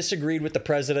I have disagreed with the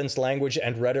president's language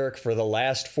and rhetoric for the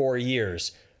last 4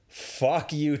 years.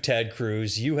 Fuck you, Ted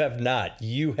Cruz. You have not.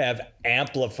 You have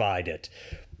amplified it.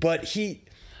 But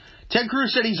Ted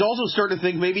Cruz said he's also starting to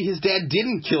think maybe his dad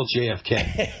didn't kill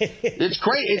JFK. It's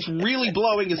great. It's really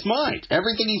blowing his mind.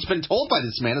 Everything he's been told by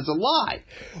this man is a lie.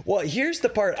 Well, here's the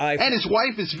part And his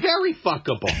wife is very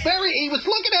fuckable. He was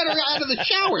looking at her out of the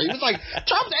shower. He was like,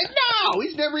 Trump said no.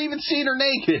 He's never even seen her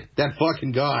naked. That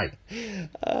fucking guy.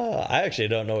 I actually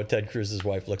don't know what Ted Cruz's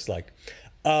wife looks like.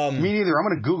 Me neither. I'm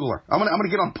going to Google her. I'm going to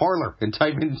get on Parler and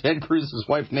type in Ted Cruz's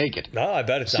wife naked. No, I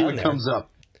bet it's on there. See what comes up.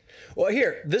 Well,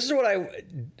 here, this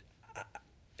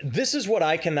is what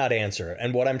I cannot answer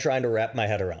and what I'm trying to wrap my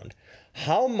head around.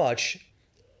 How much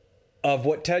of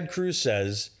what Ted Cruz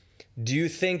says do you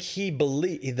think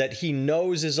that he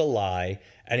knows is a lie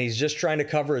and he's just trying to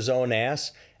cover his own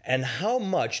ass? And how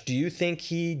much do you think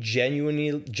he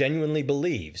genuinely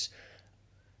believes?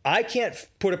 I can't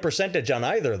put a percentage on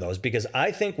either of those because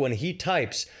I think when he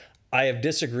types, I have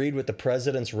disagreed with the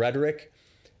president's rhetoric,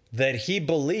 that he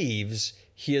believes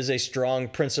he is a strong,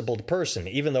 principled person.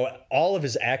 Even though all of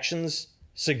his actions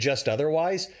suggest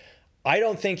otherwise, I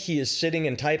don't think he is sitting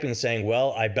and typing saying,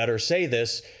 well, I better say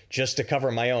this just to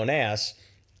cover my own ass.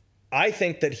 I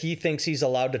think that he thinks he's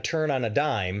allowed to turn on a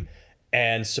dime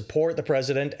and support the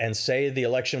president and say the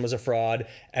election was a fraud.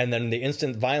 And then the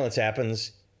instant violence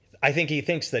happens, I think he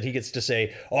thinks that he gets to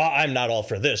say, oh, I'm not all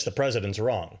for this. The president's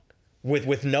wrong,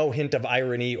 with no hint of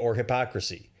irony or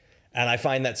hypocrisy. And I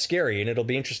find that scary, and it'll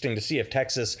be interesting to see if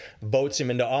Texas votes him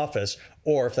into office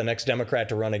or if the next Democrat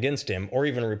to run against him, or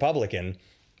even a Republican,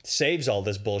 saves all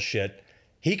this bullshit.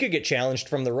 He could get challenged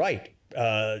from the right.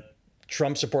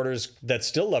 Trump supporters that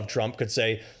still love Trump could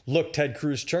say, look, Ted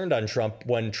Cruz turned on Trump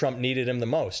when Trump needed him the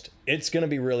most. It's going to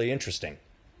be really interesting.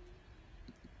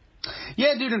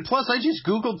 Yeah, dude, and plus I just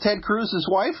Googled Ted Cruz's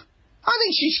wife. I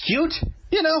think she's cute.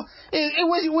 You know,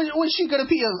 was she going to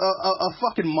be a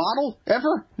fucking model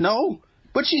ever? No.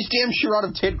 But she's damn sure out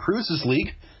of Ted Cruz's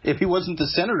league if he wasn't the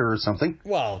senator or something.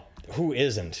 Well, who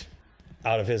isn't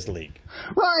out of his league?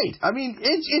 Right. I mean,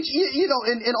 it's you know,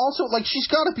 and also, like, she's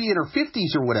got to be in her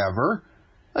 50s or whatever.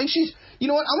 Like, she's, you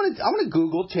know what, I'm gonna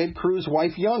Google Ted Cruz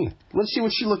wife young. Let's see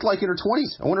what she looked like in her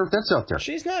 20s. I wonder if that's out there.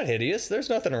 She's not hideous. There's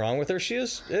nothing wrong with her. She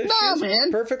is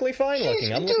man. Perfectly fine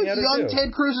looking. I'm looking at her young too.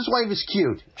 Ted Cruz's wife is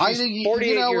cute. She's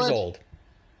 48 years old.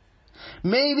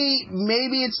 Maybe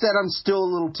it's that I'm still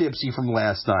a little tipsy from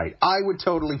last night. I would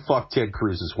totally fuck Ted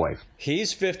Cruz's wife.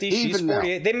 He's 50, she's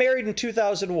 48. Now. They married in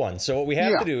 2001. So what we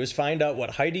have to do is find out what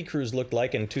Heidi Cruz looked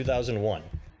like in 2001.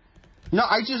 No,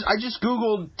 I just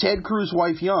Googled Ted Cruz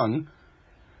wife young,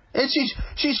 and she's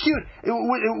cute.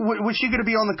 Was she going to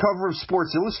be on the cover of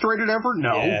Sports Illustrated ever?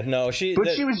 No. Yeah, no. She was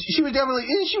definitely,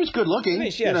 she was good looking. I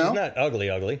mean, she's not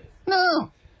ugly.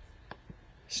 No.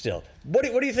 Still, what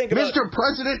do you think about Mr.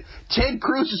 President? Ted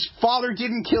Cruz's father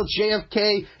didn't kill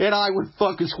JFK, and I would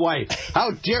fuck his wife.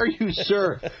 How dare you,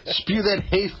 sir, spew that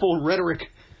hateful rhetoric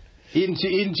into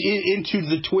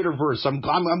the Twitterverse? I'm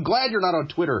glad you're not on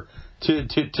Twitter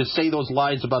to say those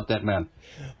lies about that man.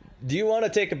 Do you want to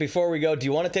take before we go? Do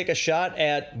you want to take a shot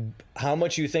at how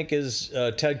much you think is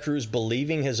Ted Cruz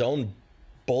believing his own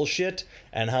bullshit,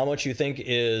 and how much you think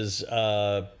is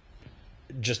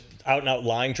just out and out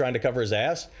lying, trying to cover his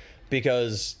ass?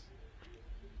 Because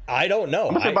I don't know.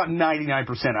 I'm about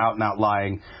 99% out and out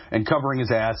lying and covering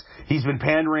his ass. He's been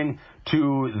pandering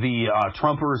to the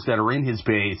Trumpers that are in his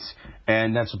base,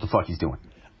 and that's what the fuck he's doing.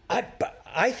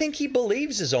 I think he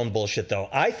believes his own bullshit, though.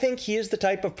 I think he is the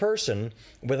type of person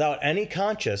without any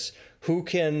conscience who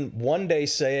can one day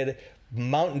say,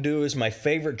 Mountain Dew is my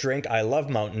favorite drink. I love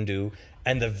Mountain Dew.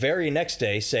 And the very next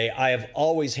day say, I have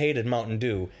always hated Mountain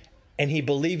Dew. And he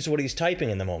believes what he's typing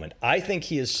in the moment. I think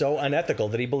he is so unethical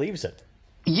that he believes it.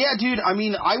 Yeah, dude. I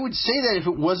mean, I would say that if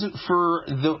it wasn't for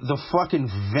the fucking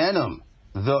venom,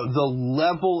 the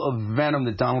level of venom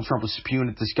that Donald Trump was spewing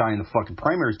at this guy in the fucking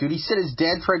primaries, dude. He said his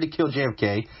dad tried to kill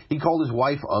JFK. He called his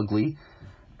wife ugly.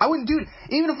 I wouldn't do it.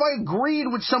 Even if I agreed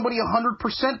with somebody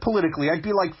 100% politically, I'd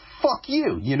be like, fuck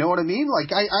you. You know what I mean?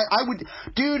 Like, I would,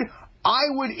 dude, I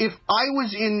would, if I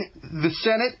was in the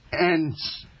Senate and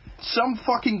some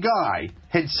fucking guy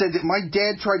had said that my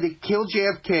dad tried to kill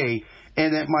JFK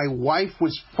and that my wife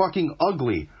was fucking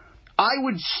ugly, I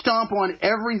would stomp on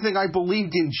everything I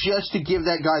believed in just to give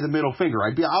that guy the middle finger.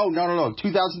 I'd be, oh, no,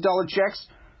 $2,000 checks?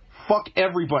 Fuck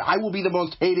everybody. I will be the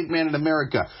most hated man in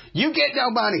America. You get no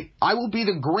money. I will be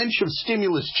the Grinch of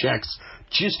stimulus checks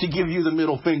just to give you the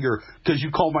middle finger because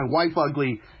you called my wife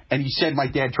ugly and you said my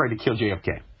dad tried to kill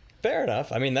JFK. Fair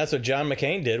enough. I mean, that's what John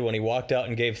McCain did when he walked out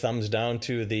and gave thumbs down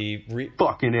to the...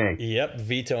 Fucking A. Yep,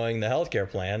 vetoing the healthcare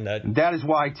plan. That is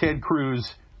why Ted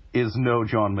Cruz is no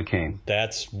John McCain.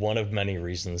 That's one of many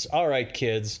reasons. All right,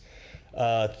 kids.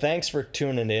 Thanks for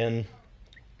tuning in.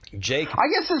 Jake... I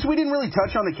guess since we didn't really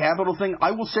touch on the Capitol thing,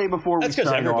 I will say before we sign off... That's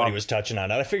because everybody was touching on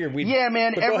it. I figured we'd... Yeah,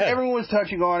 man, everyone was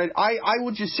touching on it. I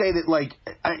would just say that, like,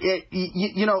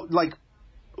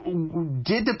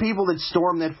 did the people that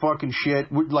stormed that fucking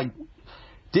shit, like,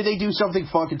 did they do something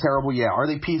fucking terrible? Yeah. Are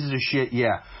they pieces of shit?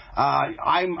 Yeah.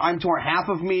 I'm torn. Half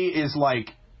of me is,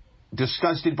 like,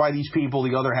 disgusted by these people.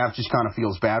 The other half just kind of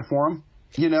feels bad for them,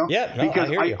 you know? Yeah, no, because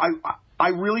I hear you. I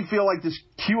really feel like this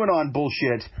QAnon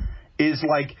bullshit is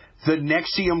like the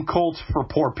NXIVM cult for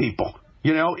poor people.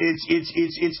 You know,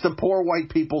 it's the poor white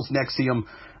people's NXIVM.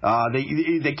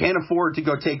 They can't afford to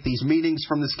go take these meetings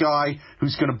from this guy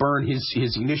who's going to burn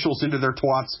his initials into their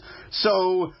twats.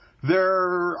 So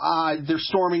they're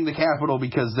storming the Capitol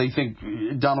because they think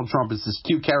Donald Trump is this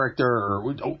cute character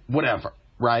or whatever,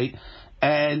 right?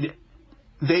 And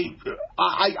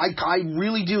I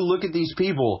really do look at these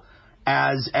people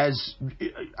as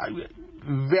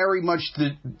very much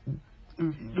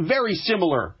very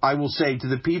similar, I will say, to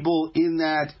the people in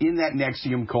that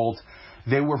NXIVM cult.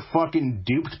 They were fucking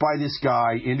duped by this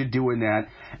guy into doing that.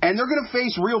 And they're going to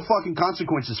face real fucking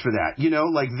consequences for that. You know,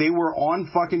 like they were on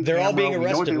fucking They're camera. all being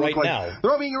arrested right now.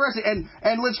 They're all being arrested.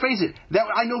 And let's face it, that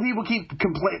I know people keep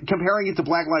comparing it to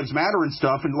Black Lives Matter and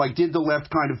stuff. And like, did the left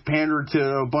kind of pander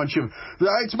to a bunch of,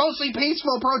 it's mostly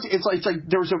peaceful protest. It's like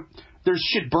there's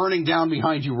shit burning down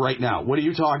behind you right now. What are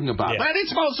you talking about? Yeah. But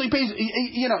it's mostly peaceful.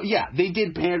 You know, yeah, they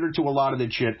did pander to a lot of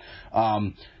that shit.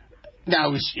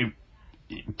 Now,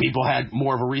 people had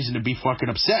more of a reason to be fucking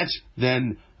upset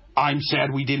than I'm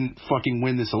sad we didn't fucking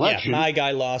win this election. Yeah, my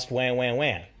guy lost, wham, wham,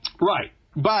 wham. Right.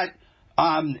 But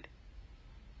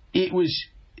it was,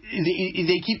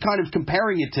 they keep kind of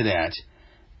comparing it to that.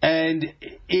 And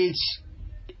it's,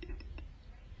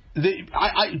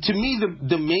 to me,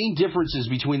 the main differences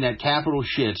between that Capitol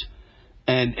shit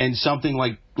and something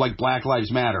like Black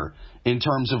Lives Matter in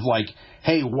terms of like,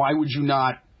 hey, why would you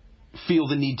not feel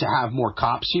the need to have more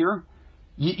cops here?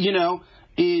 You know,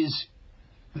 is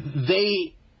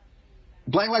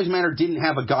Black Lives Matter didn't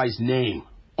have a guy's name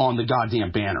on the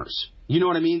goddamn banners. You know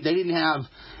what I mean? They didn't have,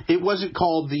 it wasn't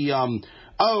called the,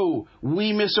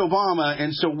 we miss Obama,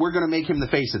 and so we're going to make him the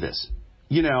face of this.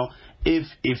 You know, if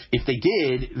they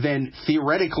did, then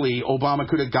theoretically Obama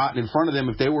could have gotten in front of them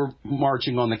if they were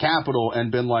marching on the Capitol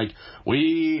and been like,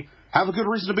 we have a good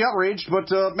reason to be outraged, but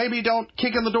maybe don't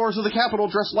kick in the doors of the Capitol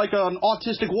dressed like an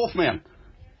autistic wolfman.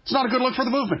 It's not a good look for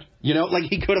the movement. You know, like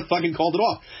he could have fucking called it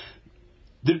off.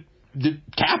 The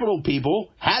Capitol people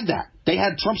had that. They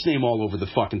had Trump's name all over the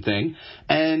fucking thing.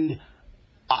 And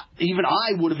even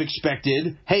I would have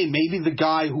expected, hey, maybe the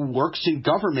guy who works in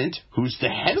government, who's the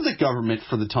head of the government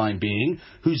for the time being,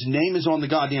 whose name is on the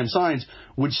goddamn signs,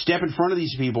 would step in front of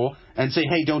these people and say,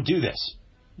 hey, don't do this.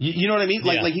 You know what I mean?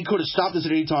 Yeah. Like he could have stopped this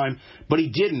at any time, but he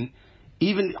didn't.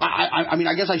 Even I mean,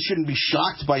 I guess I shouldn't be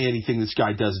shocked by anything this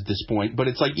guy does at this point, but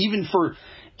it's like even for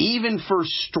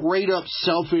straight up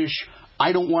selfish,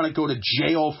 I don't want to go to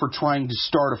jail for trying to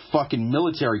start a fucking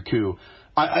military coup.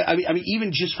 I mean,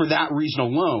 even just for that reason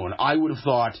alone, I would have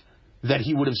thought that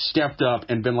he would have stepped up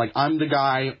and been like, I'm the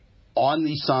guy on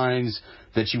these signs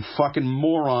that you fucking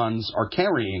morons are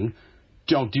carrying.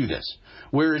 Don't do this.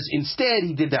 Whereas instead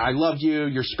he did the I love you,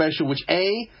 you're special, which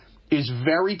A, is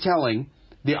very telling.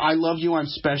 The I love you, I'm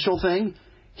special thing,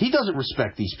 he doesn't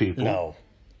respect these people. No.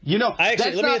 You know, let me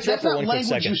interrupt for one quick language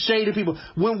second. you say to people.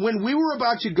 When we were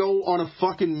about to go on a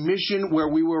fucking mission where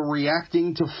we were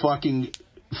reacting to fucking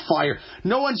fire,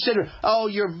 no one said, oh,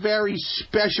 you're very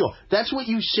special. That's what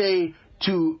you say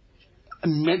to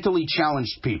mentally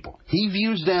challenged people. He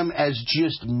views them as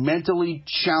just mentally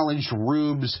challenged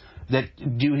rubes that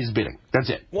do his bidding. That's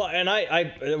it. Well, and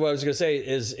what I was going to say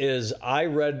is I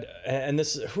read, and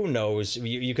this, who knows,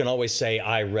 you can always say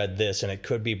I read this and it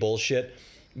could be bullshit,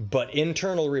 but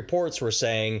internal reports were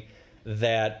saying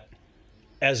that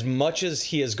as much as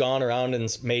he has gone around and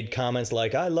made comments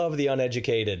like, I love the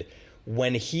uneducated,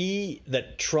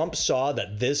 that Trump saw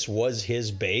that this was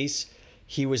his base,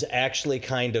 he was actually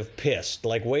kind of pissed.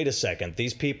 Like, wait a second,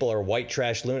 these people are white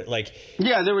trash lunatics. Like,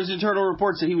 yeah, there was internal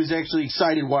reports that he was actually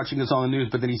excited watching this on the news,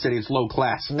 but then he said it's low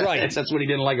class. Right. That's what he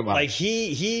didn't like about it. Like,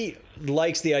 he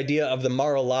likes the idea of the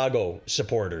Mar-a-Lago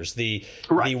supporters, the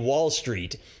Wall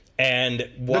Street. And The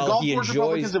while golf he course enjoys,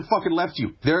 Republicans have fucking left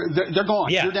you. They're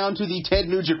gone. Yeah. You're down to the Ted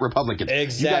Nugent Republicans.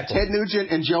 Exactly. You got Ted Nugent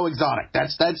and Joe Exotic.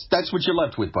 That's what you're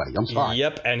left with, buddy. I'm sorry.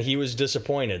 Yep, and he was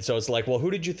disappointed. So it's like, well,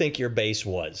 who did you think your base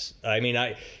was? I mean,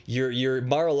 your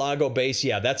Mar-a-Lago base,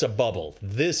 yeah, that's a bubble.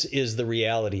 This is the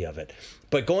reality of it.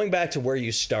 But going back to where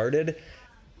you started,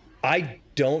 I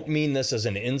don't mean this as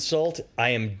an insult. I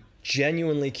am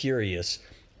genuinely curious.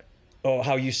 Oh,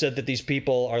 how you said that these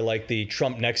people are like the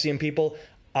Trump Nexium people.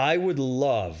 I would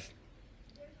love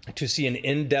to see an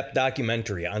in-depth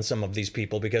documentary on some of these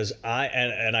people, because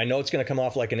I know it's going to come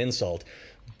off like an insult,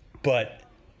 but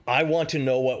I want to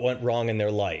know what went wrong in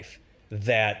their life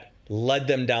that led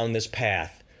them down this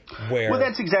path where Well,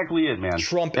 that's exactly it, man.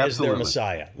 Trump Absolutely. is their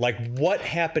messiah. Like, what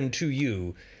happened to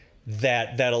you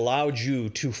that allowed you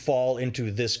to fall into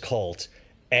this cult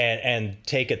and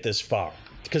take it this far?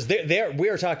 Because we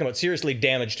are talking about seriously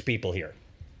damaged people here.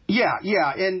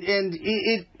 Yeah, and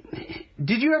it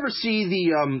did you ever see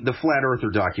the Flat Earther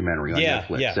documentary on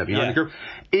Netflix? Yeah.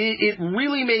 It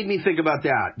really made me think about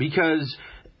that, because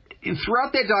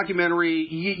throughout that documentary,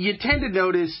 you tend to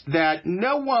notice that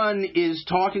no one is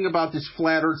talking about this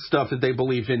flat Earth stuff that they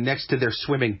believe in next to their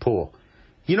swimming pool.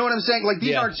 You know what I'm saying? Like,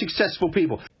 these aren't successful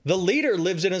people. The leader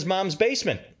lives in his mom's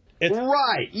basement.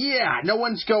 Right? Yeah. No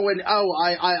one's going, oh,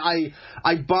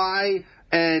 I buy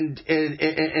and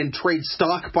trade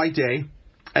stock by day,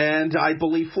 and I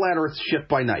believe flat Earth shit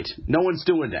by night. No one's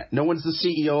doing that. No one's the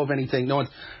CEO of anything. No one's.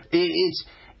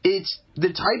 It's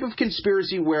the type of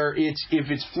conspiracy where if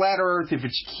it's flat Earth, if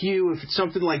it's Q, if it's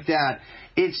something like that,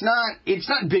 it's not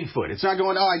Bigfoot. It's not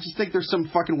going, oh, I just think there's some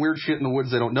fucking weird shit in the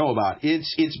woods I don't know about.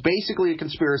 It's basically a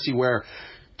conspiracy where,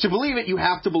 to believe it, you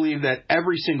have to believe that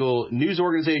every single news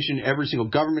organization, every single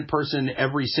government person,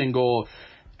 every single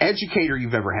educator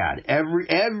you've ever had,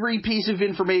 every piece of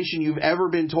information you've ever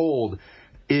been told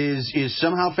is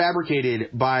somehow fabricated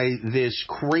by this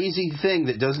crazy thing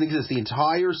that doesn't exist. The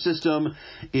entire system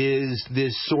is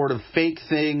this sort of fake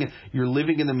thing. You're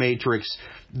living in the Matrix.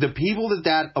 The people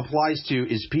that applies to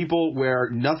is people where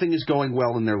nothing is going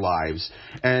well in their lives,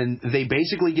 and they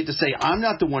basically get to say, I'm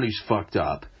not the one who's fucked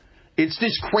up. It's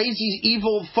this crazy,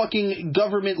 evil, fucking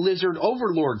government lizard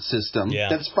overlord system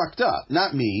that's fucked up,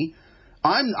 not me.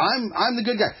 I'm the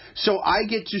good guy. So I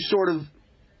get to sort of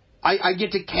I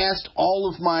get to cast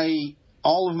all of my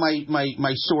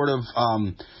sort of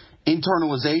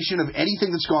internalization of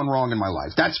anything that's gone wrong in my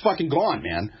life. That's fucking gone,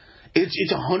 man.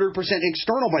 It's 100%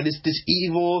 external by this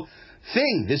evil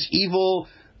thing, this evil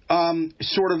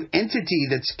sort of entity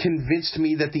that's convinced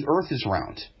me that the Earth is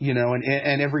round, you know,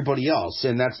 and everybody else,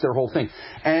 and that's their whole thing.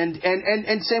 And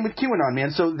same with QAnon, man.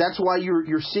 So that's why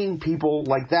you're seeing people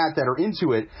like that are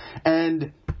into it.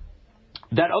 And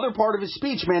that other part of his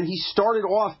speech, man, he started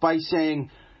off by saying,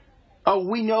 oh,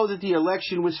 we know that the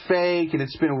election was fake and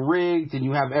it's been rigged and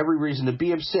you have every reason to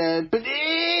be upset, but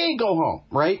go home,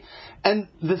 right? And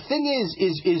the thing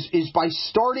is by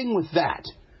starting with that,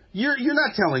 you're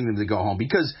not telling them to go home,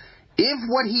 because if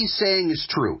what he's saying is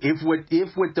true, if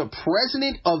what the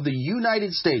President of the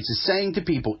United States is saying to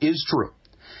people is true,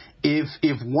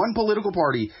 if one political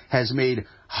party has made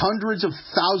hundreds of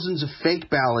thousands of fake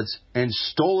ballots and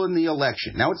stolen the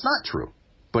election, now it's not true,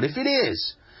 but if it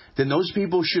is, then those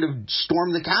people should have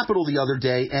stormed the Capitol the other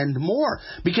day and more,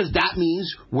 because that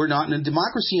means we're not in a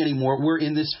democracy anymore. We're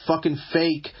in this fucking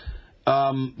fake,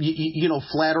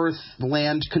 flat Earth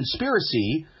land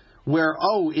conspiracy where,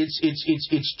 oh, it's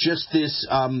just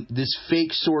this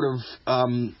fake sort of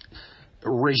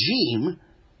regime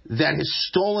that has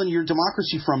stolen your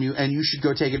democracy from you, and you should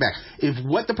go take it back. If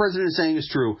what the president is saying is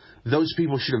true, those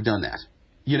people should have done that.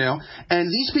 You know? And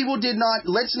these people did not.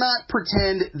 Let's not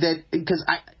pretend that, because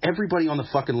everybody on the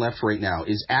fucking left right now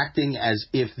is acting as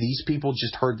if these people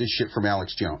just heard this shit from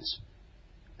Alex Jones.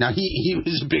 Now, he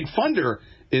was a big funder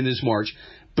in this march,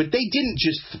 but they didn't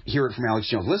just hear it from Alex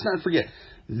Jones. Let's not forget,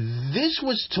 this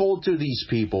was told to these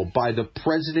people by the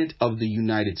President of the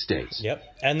United States. Yep.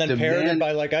 And then parroted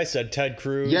by, like I said, Ted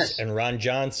Cruz and Ron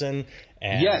Johnson.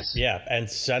 And, and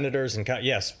senators and,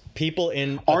 people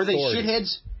in authority. Are they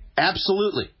shitheads?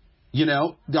 Absolutely. You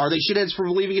know, are they shitheads for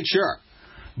believing it? Sure.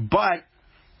 But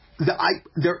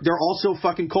they're also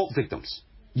fucking cult victims.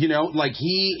 You know, like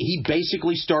he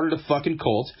basically started a fucking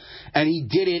cult, and he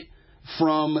did it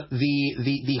from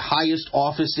the highest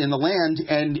office in the land.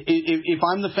 And if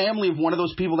I'm the family of one of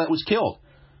those people that was killed,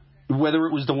 whether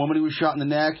it was the woman who was shot in the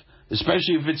neck,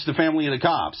 especially if it's the family of the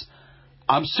cops,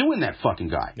 I'm suing that fucking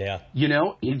guy. Yeah. You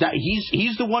know,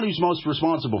 he's the one who's most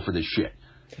responsible for this shit.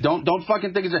 Don't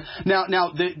fucking think it's a...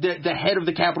 Now the head of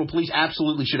the Capitol Police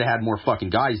absolutely should have had more fucking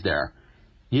guys there.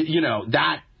 You know,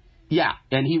 that Yeah,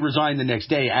 and he resigned the next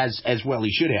day, as well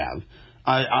he should have.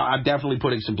 I'm definitely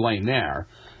putting some blame there.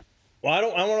 Well, I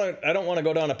don't want to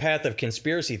go down a path of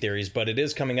conspiracy theories, but it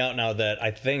is coming out now that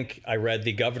I think I read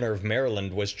the governor of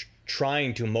Maryland was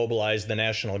trying to mobilize the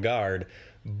National Guard,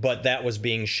 but that was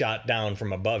being shot down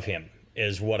from above him,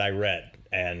 is what I read.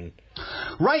 And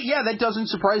right, yeah, that doesn't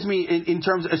surprise me in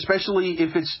terms, especially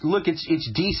if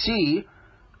it's D.C.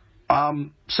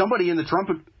 Somebody in the Trump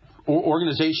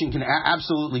organization can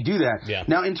absolutely do that. Yeah.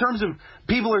 Now, in terms of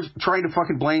people are trying to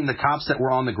fucking blame the cops that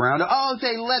were on the ground. Oh,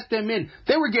 they let them in.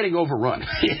 They were getting overrun.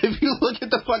 If you look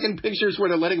at the fucking pictures where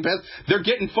they're letting them pass, they're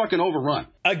getting fucking overrun.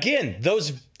 Again,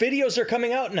 those videos are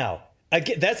coming out now.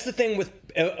 Again, that's the thing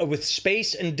with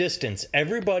space and distance.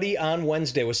 Everybody on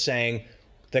Wednesday was saying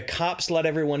the cops let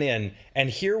everyone in, and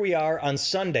here we are on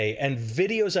Sunday, and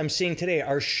videos I'm seeing today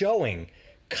are showing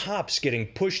cops getting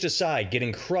pushed aside,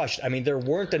 getting crushed. I mean, there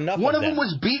weren't enough One of them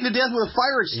was beaten to death with a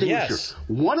fire extinguisher. Yes.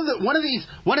 One of these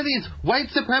white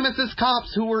supremacist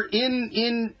cops who were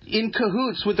in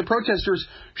cahoots with the protesters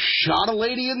shot a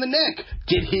lady in the neck.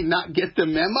 Did he not get the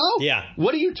memo? Yeah.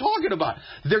 What are you talking about?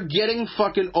 They're getting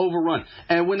fucking overrun.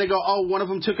 And when they go, oh, one of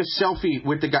them took a selfie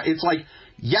with the guy, it's like,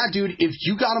 yeah, dude, if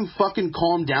you got him fucking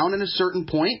calmed down at a certain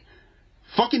point,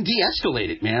 fucking de-escalate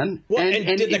it, man. Well,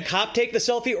 and did the cop take the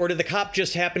selfie, or did the cop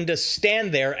just happen to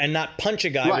stand there and not punch a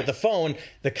guy with a phone?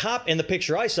 The cop in the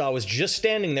picture I saw was just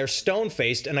standing there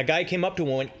stone-faced, and a guy came up to him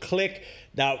and went, click.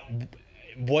 Now,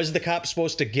 was the cop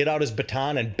supposed to get out his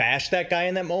baton and bash that guy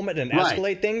in that moment and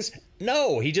escalate things?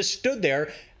 No, he just stood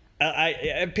there.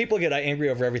 People get angry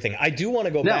over everything. I do want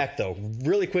to go back, though,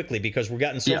 really quickly, because we're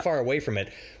gotten so far away from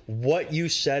it. What you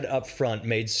said up front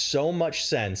made so much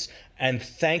sense, and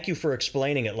thank you for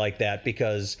explaining it like that,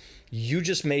 because you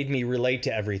just made me relate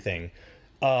to everything.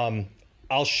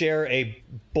 I'll share a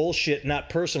bullshit, not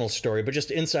personal story, but just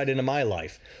insight into my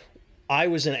life. I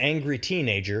was an angry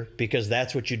teenager, because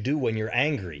that's what you do when you're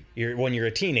angry. When you're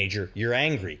a teenager, you're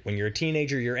angry. When you're a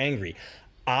teenager, you're angry.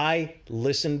 I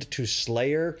listened to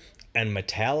Slayer and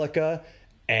Metallica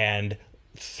and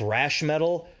thrash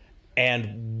metal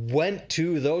and went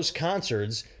to those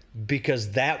concerts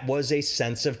because that was a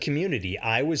sense of community.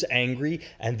 I was angry,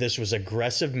 and this was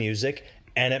aggressive music,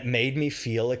 and it made me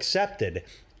feel accepted.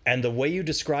 And the way you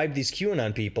describe these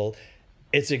QAnon people,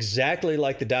 it's exactly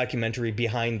like the documentary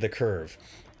Behind the Curve.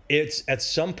 It's at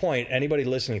some point, anybody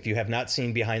listening, if you have not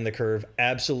seen Behind the Curve,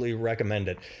 absolutely recommend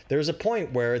it. There's a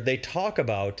point where they talk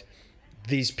about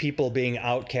these people being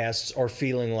outcasts or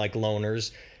feeling like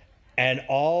loners, and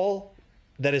all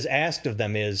that is asked of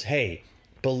them is, hey,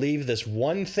 believe this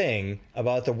one thing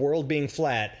about the world being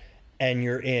flat, and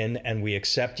you're in, and we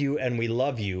accept you, and we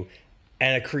love you,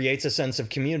 and it creates a sense of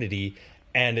community.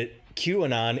 And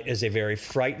QAnon is a very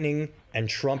frightening, and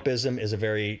Trumpism is a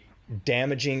very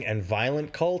damaging and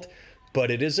violent cult,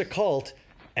 but it is a cult,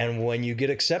 and when you get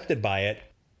accepted by it,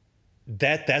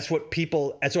 that's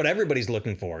what everybody's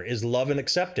looking for, is love and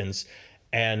acceptance.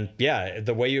 And yeah,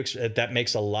 the way that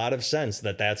makes a lot of sense,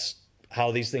 that's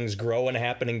how these things grow and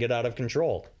happen and get out of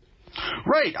control.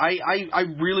 Right. I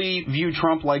really view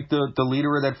Trump like the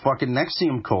leader of that fucking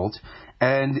NXIVM cult,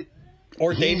 and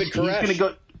David Koresh. He's going to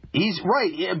go. He's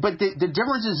right, yeah, but the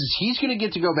difference is he's going to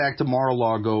get to go back to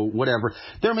Mar-a-Lago, whatever.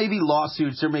 There may be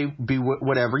lawsuits, there may be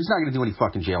whatever. He's not going to do any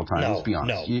fucking jail time. Let's be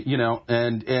honest. No. You know,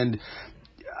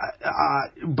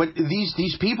 but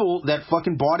these people that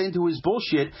fucking bought into his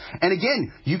bullshit, and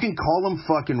again, you can call them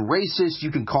fucking racist,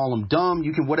 you can call them dumb,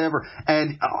 you can whatever.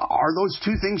 And are those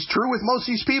two things true with most of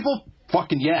these people?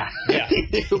 Fucking yeah.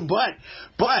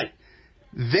 but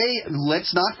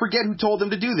let's not forget who told them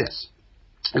to do this.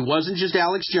 It wasn't just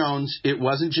Alex Jones. It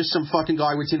wasn't just some fucking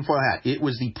guy with tinfoil hat. It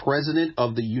was the president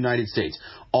of the United States.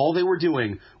 All they were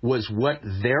doing was what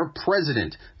their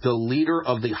president, the leader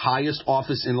of the highest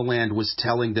office in the land, was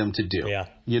telling them to do. Yeah.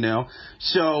 You know?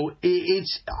 So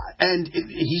he's going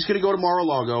to go to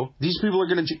Mar-a-Lago. These people are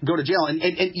going to go to jail. And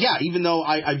yeah, even though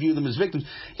I view them as victims,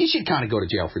 he should kind of go to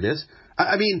jail for this.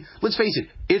 I mean, let's face it.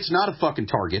 It's not a fucking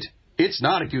Target. It's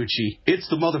not a Gucci. It's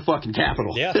the motherfucking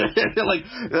Capitol. Yeah.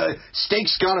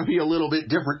 Stakes gotta be a little bit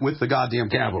different with the goddamn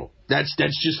Capitol. That's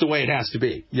just the way it has to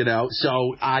be, you know.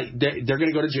 So they're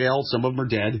gonna go to jail. Some of them are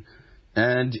dead,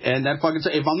 and that fucking.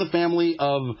 If I'm the family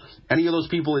of any of those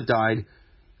people that died,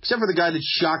 except for the guy that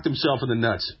shocked himself in the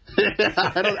nuts,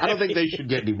 I don't think they should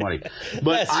get any money.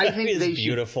 But I think they should.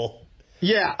 Beautiful.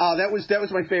 Yeah, that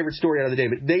was my favorite story out of the day.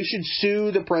 But they should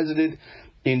sue the president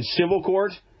in civil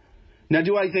court. Now,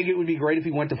 do I think it would be great if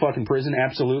he went to fucking prison?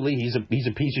 Absolutely. He's a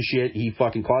piece of shit. He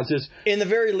fucking caused this. In the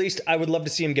very least, I would love to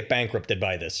see him get bankrupted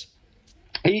by this.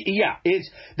 Yeah,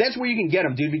 that's where you can get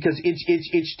them, dude, because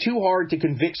it's too hard to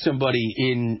convict somebody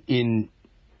in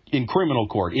criminal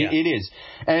court. Yeah. It is.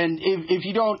 And if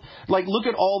you don't, like, look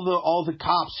at all the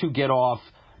cops who get off,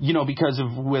 you know, because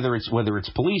of whether it's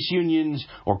police unions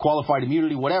or qualified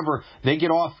immunity, whatever, they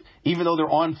get off even though they're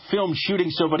on film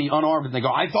shooting somebody unarmed, and they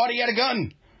go, I thought he had a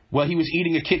gun. Well, he was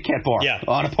eating a Kit Kat bar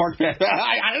on a park bench.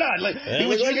 I don't know. Like, he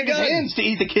was using his hands to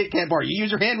eat the Kit Kat bar. You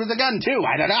use your hand with a gun, too.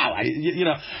 I don't know. You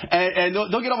know, and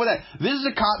they'll get off with that. This is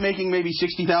a cop making maybe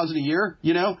 $60,000 a year,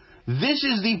 you know. This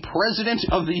is the president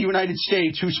of the United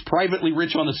States who's privately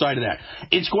rich on the side of that.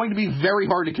 It's going to be very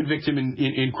hard to convict him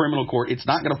in criminal court. It's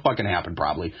not going to fucking happen,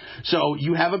 probably. So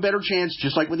you have a better chance,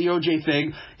 just like with the OJ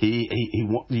thing. He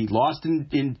lost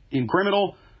in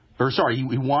criminal, or sorry,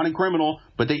 he won in criminal,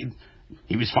 but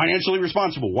he was financially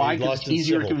responsible. Why? Because it's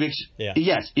easier to convict. Yeah.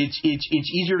 Yes, it's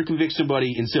easier to convict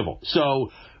somebody in civil.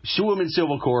 So sue him in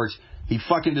civil court. He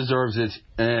fucking deserves it.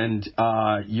 And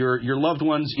your loved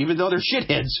ones, even though they're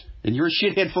shitheads, and you're a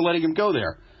shithead for letting him go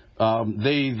there,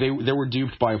 they were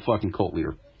duped by a fucking cult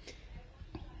leader.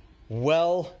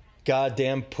 Well,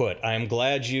 goddamn put. I'm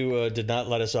glad you did not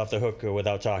let us off the hook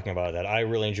without talking about that. I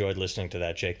really enjoyed listening to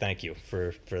that, Jake. Thank you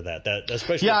for that. That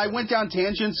especially. Yeah, I went down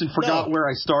tangents and forgot where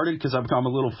I started because I've become a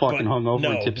little fucking hungover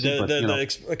and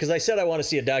tipsy. Because I said I want to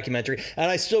see a documentary, and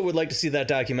I still would like to see that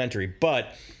documentary, but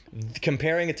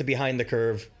comparing it to Behind the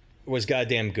Curve was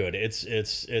goddamn good.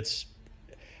 It's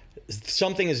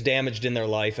something is damaged in their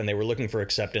life, and they were looking for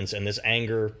acceptance, and this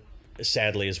anger,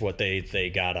 sadly, is what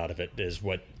they got out of it, is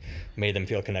what made them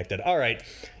feel connected. All right,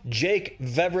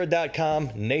 JakeVevra.com,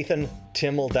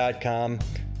 NathanTimmel.com.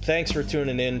 Thanks for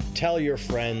tuning in. Tell your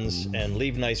friends and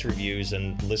leave nice reviews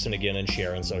and listen again and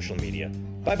share on social media.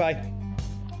 Bye-bye.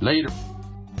 Later.